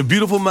 From the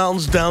beautiful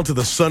mountains down to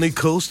the sunny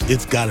coast,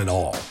 it's got it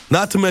all.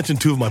 Not to mention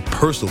 2 of my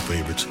personal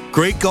favorites,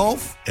 great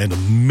golf and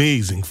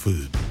amazing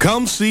food.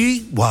 Come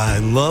see why I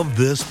love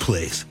this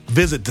place.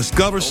 Visit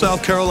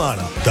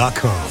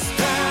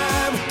discoversouthcarolina.com.